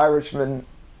watched The Irishman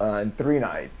in 3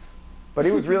 nights. But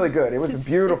it was really good. It was a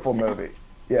beautiful movie.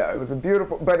 Yeah, it was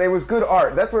but it was good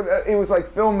art. That's what, it was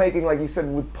like filmmaking, like you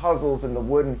said, with puzzles and the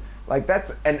wooden, like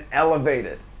that's an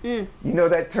elevated. Mm. You know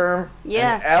that term?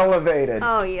 Yeah. An elevated.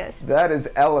 Oh, yes. That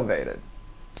is elevated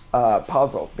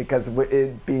puzzle, because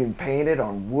it being painted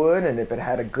on wood, and if it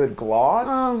had a good gloss.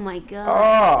 Oh, my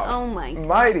God. Oh, my God.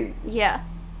 Mighty. Yeah.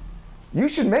 You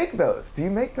should make those. Do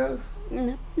you make those?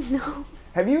 No. No.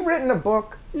 Have you written a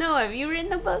book? No, have you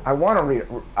written a book? I want to read.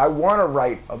 I want to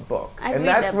write a book, I'd and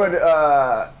read that's that what.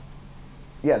 book.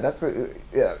 Yeah, that's what.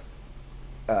 Yeah,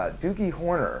 Doogie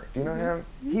Horner. Do you know him?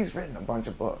 He's written a bunch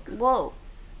of books. Whoa.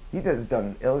 He has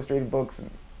done illustrated books.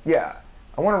 And, yeah,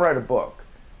 I want to write a book,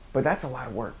 but that's a lot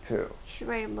of work too. You should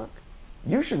write a book.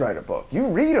 You should write a book. You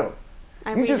read them.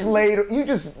 I You read just them. laid. You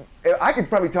just. I could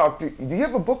probably talk to. Do you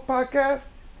have a book podcast?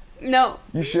 No.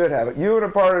 You should have it. You and a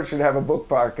partner should have a book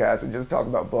podcast and just talk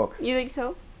about books. You think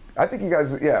so? I think you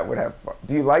guys, would have fun.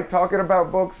 Do you like talking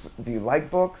about books? Do you like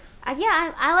books?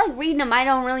 Yeah, I like reading them. I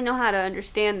don't really know how to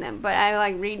understand them, but I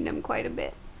like reading them quite a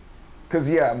bit. Because,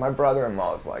 my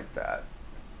brother-in-law is like that.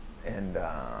 And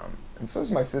so is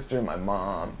my sister and my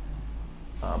mom.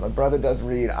 My brother does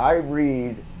read. I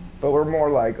read, but we're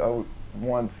more like,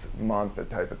 once a month,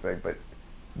 that type of thing. But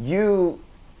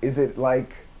is it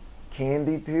like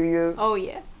candy to you? Oh,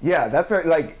 yeah. Yeah, that's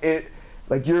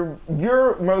like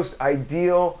your most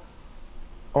ideal,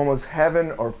 almost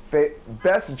heaven or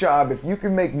best job, if you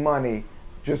can make money,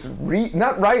 just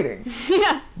not writing,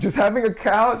 Yeah. just having a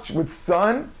couch with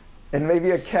sun and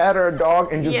maybe a cat or a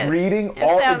dog and just Yes. reading It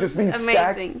all sounds just being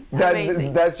stacked. amazing.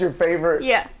 Amazing. That's your favorite.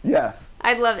 Yeah. Yes.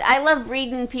 I love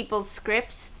reading people's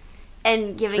scripts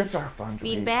and giving Scripts are fun to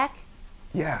read. feedback.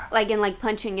 Yeah. And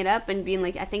punching it up and being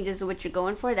like, I think this is what you're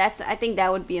going for. I think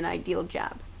that would be an ideal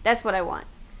job. That's what I want.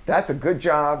 That's a good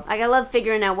job. Like, I love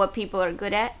figuring out what people are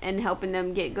good at and helping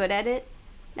them get good at it.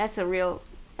 That's a real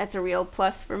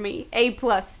plus for me. A+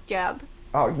 job.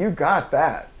 Oh, you got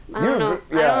that. I don't know if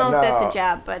that's a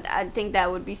job, but I think that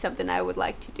would be something I would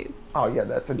like to do. Oh yeah,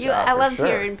 that's a job. I love for sure.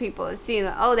 hearing people seeing,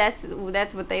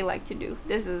 that's what they like to do.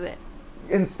 This is it.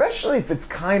 And especially if it's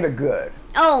kind of good.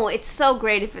 Oh, it's so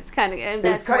great if it's kind of. It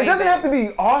doesn't have to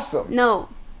be awesome. No,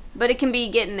 but it can be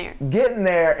getting there. Getting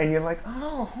there, and you're like,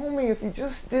 oh, homie, if you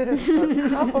just did a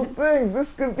couple things,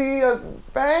 this could be a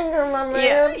banger, my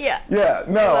man. Yeah. Yeah,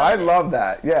 no, I love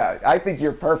that. Yeah, I think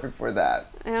you're perfect for that.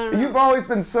 I don't know. You've always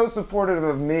been so supportive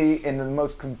of me in the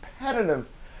most competitive.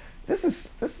 This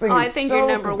thing is I think so you're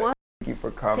number one. Thank you for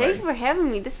coming. Thanks for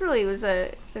having me. This really was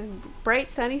a bright,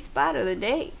 sunny spot of the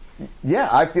day. Yeah,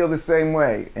 I feel the same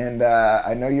way, and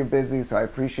I know you're busy, so I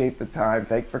appreciate the time.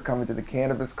 Thanks for coming to the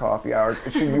Cannabis Coffee Hour.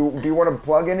 Do you want to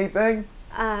plug anything?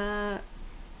 You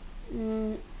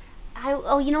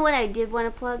know what I did want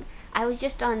to plug? I was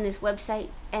just on this website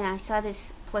and I saw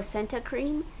this placenta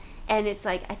cream, and it's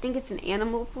like, I think it's an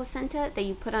animal placenta that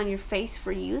you put on your face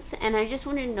for youth, and I just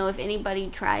wanted to know if anybody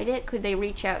tried it. Could they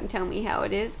reach out and tell me how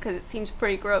it is? Because it seems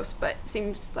pretty gross, but it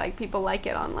seems like people like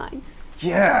it online.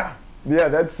 Yeah,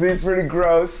 that seems pretty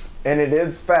gross, and it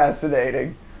is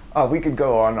fascinating. We could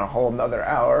go on a whole nother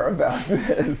hour about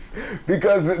this,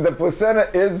 because the placenta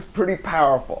is pretty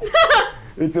powerful.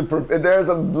 There's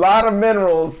a lot of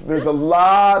minerals, there's a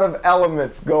lot of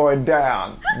elements going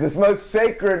down. This most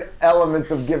sacred elements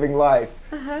of giving life.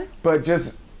 But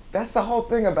that's the whole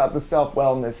thing about the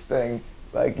self-wellness thing.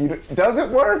 Like, does it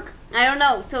work? I don't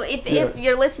know. So if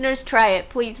your listeners try it,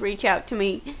 please reach out to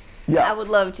me. Yeah. I would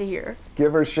love to hear.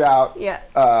 Give her a shout. Yeah.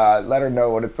 Let her know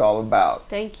what it's all about.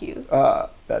 Thank you.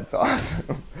 That's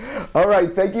awesome. All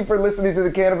right, thank you for listening to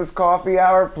the Cannabis Coffee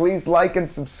Hour. Please like and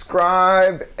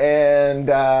subscribe. And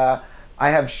I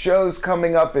have shows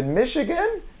coming up in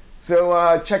Michigan.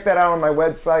 So check that out on my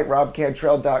website,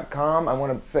 robcantrell.com. I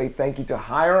want to say thank you to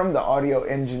Hiram, the audio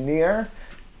engineer.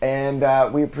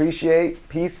 And we appreciate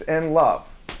peace and love.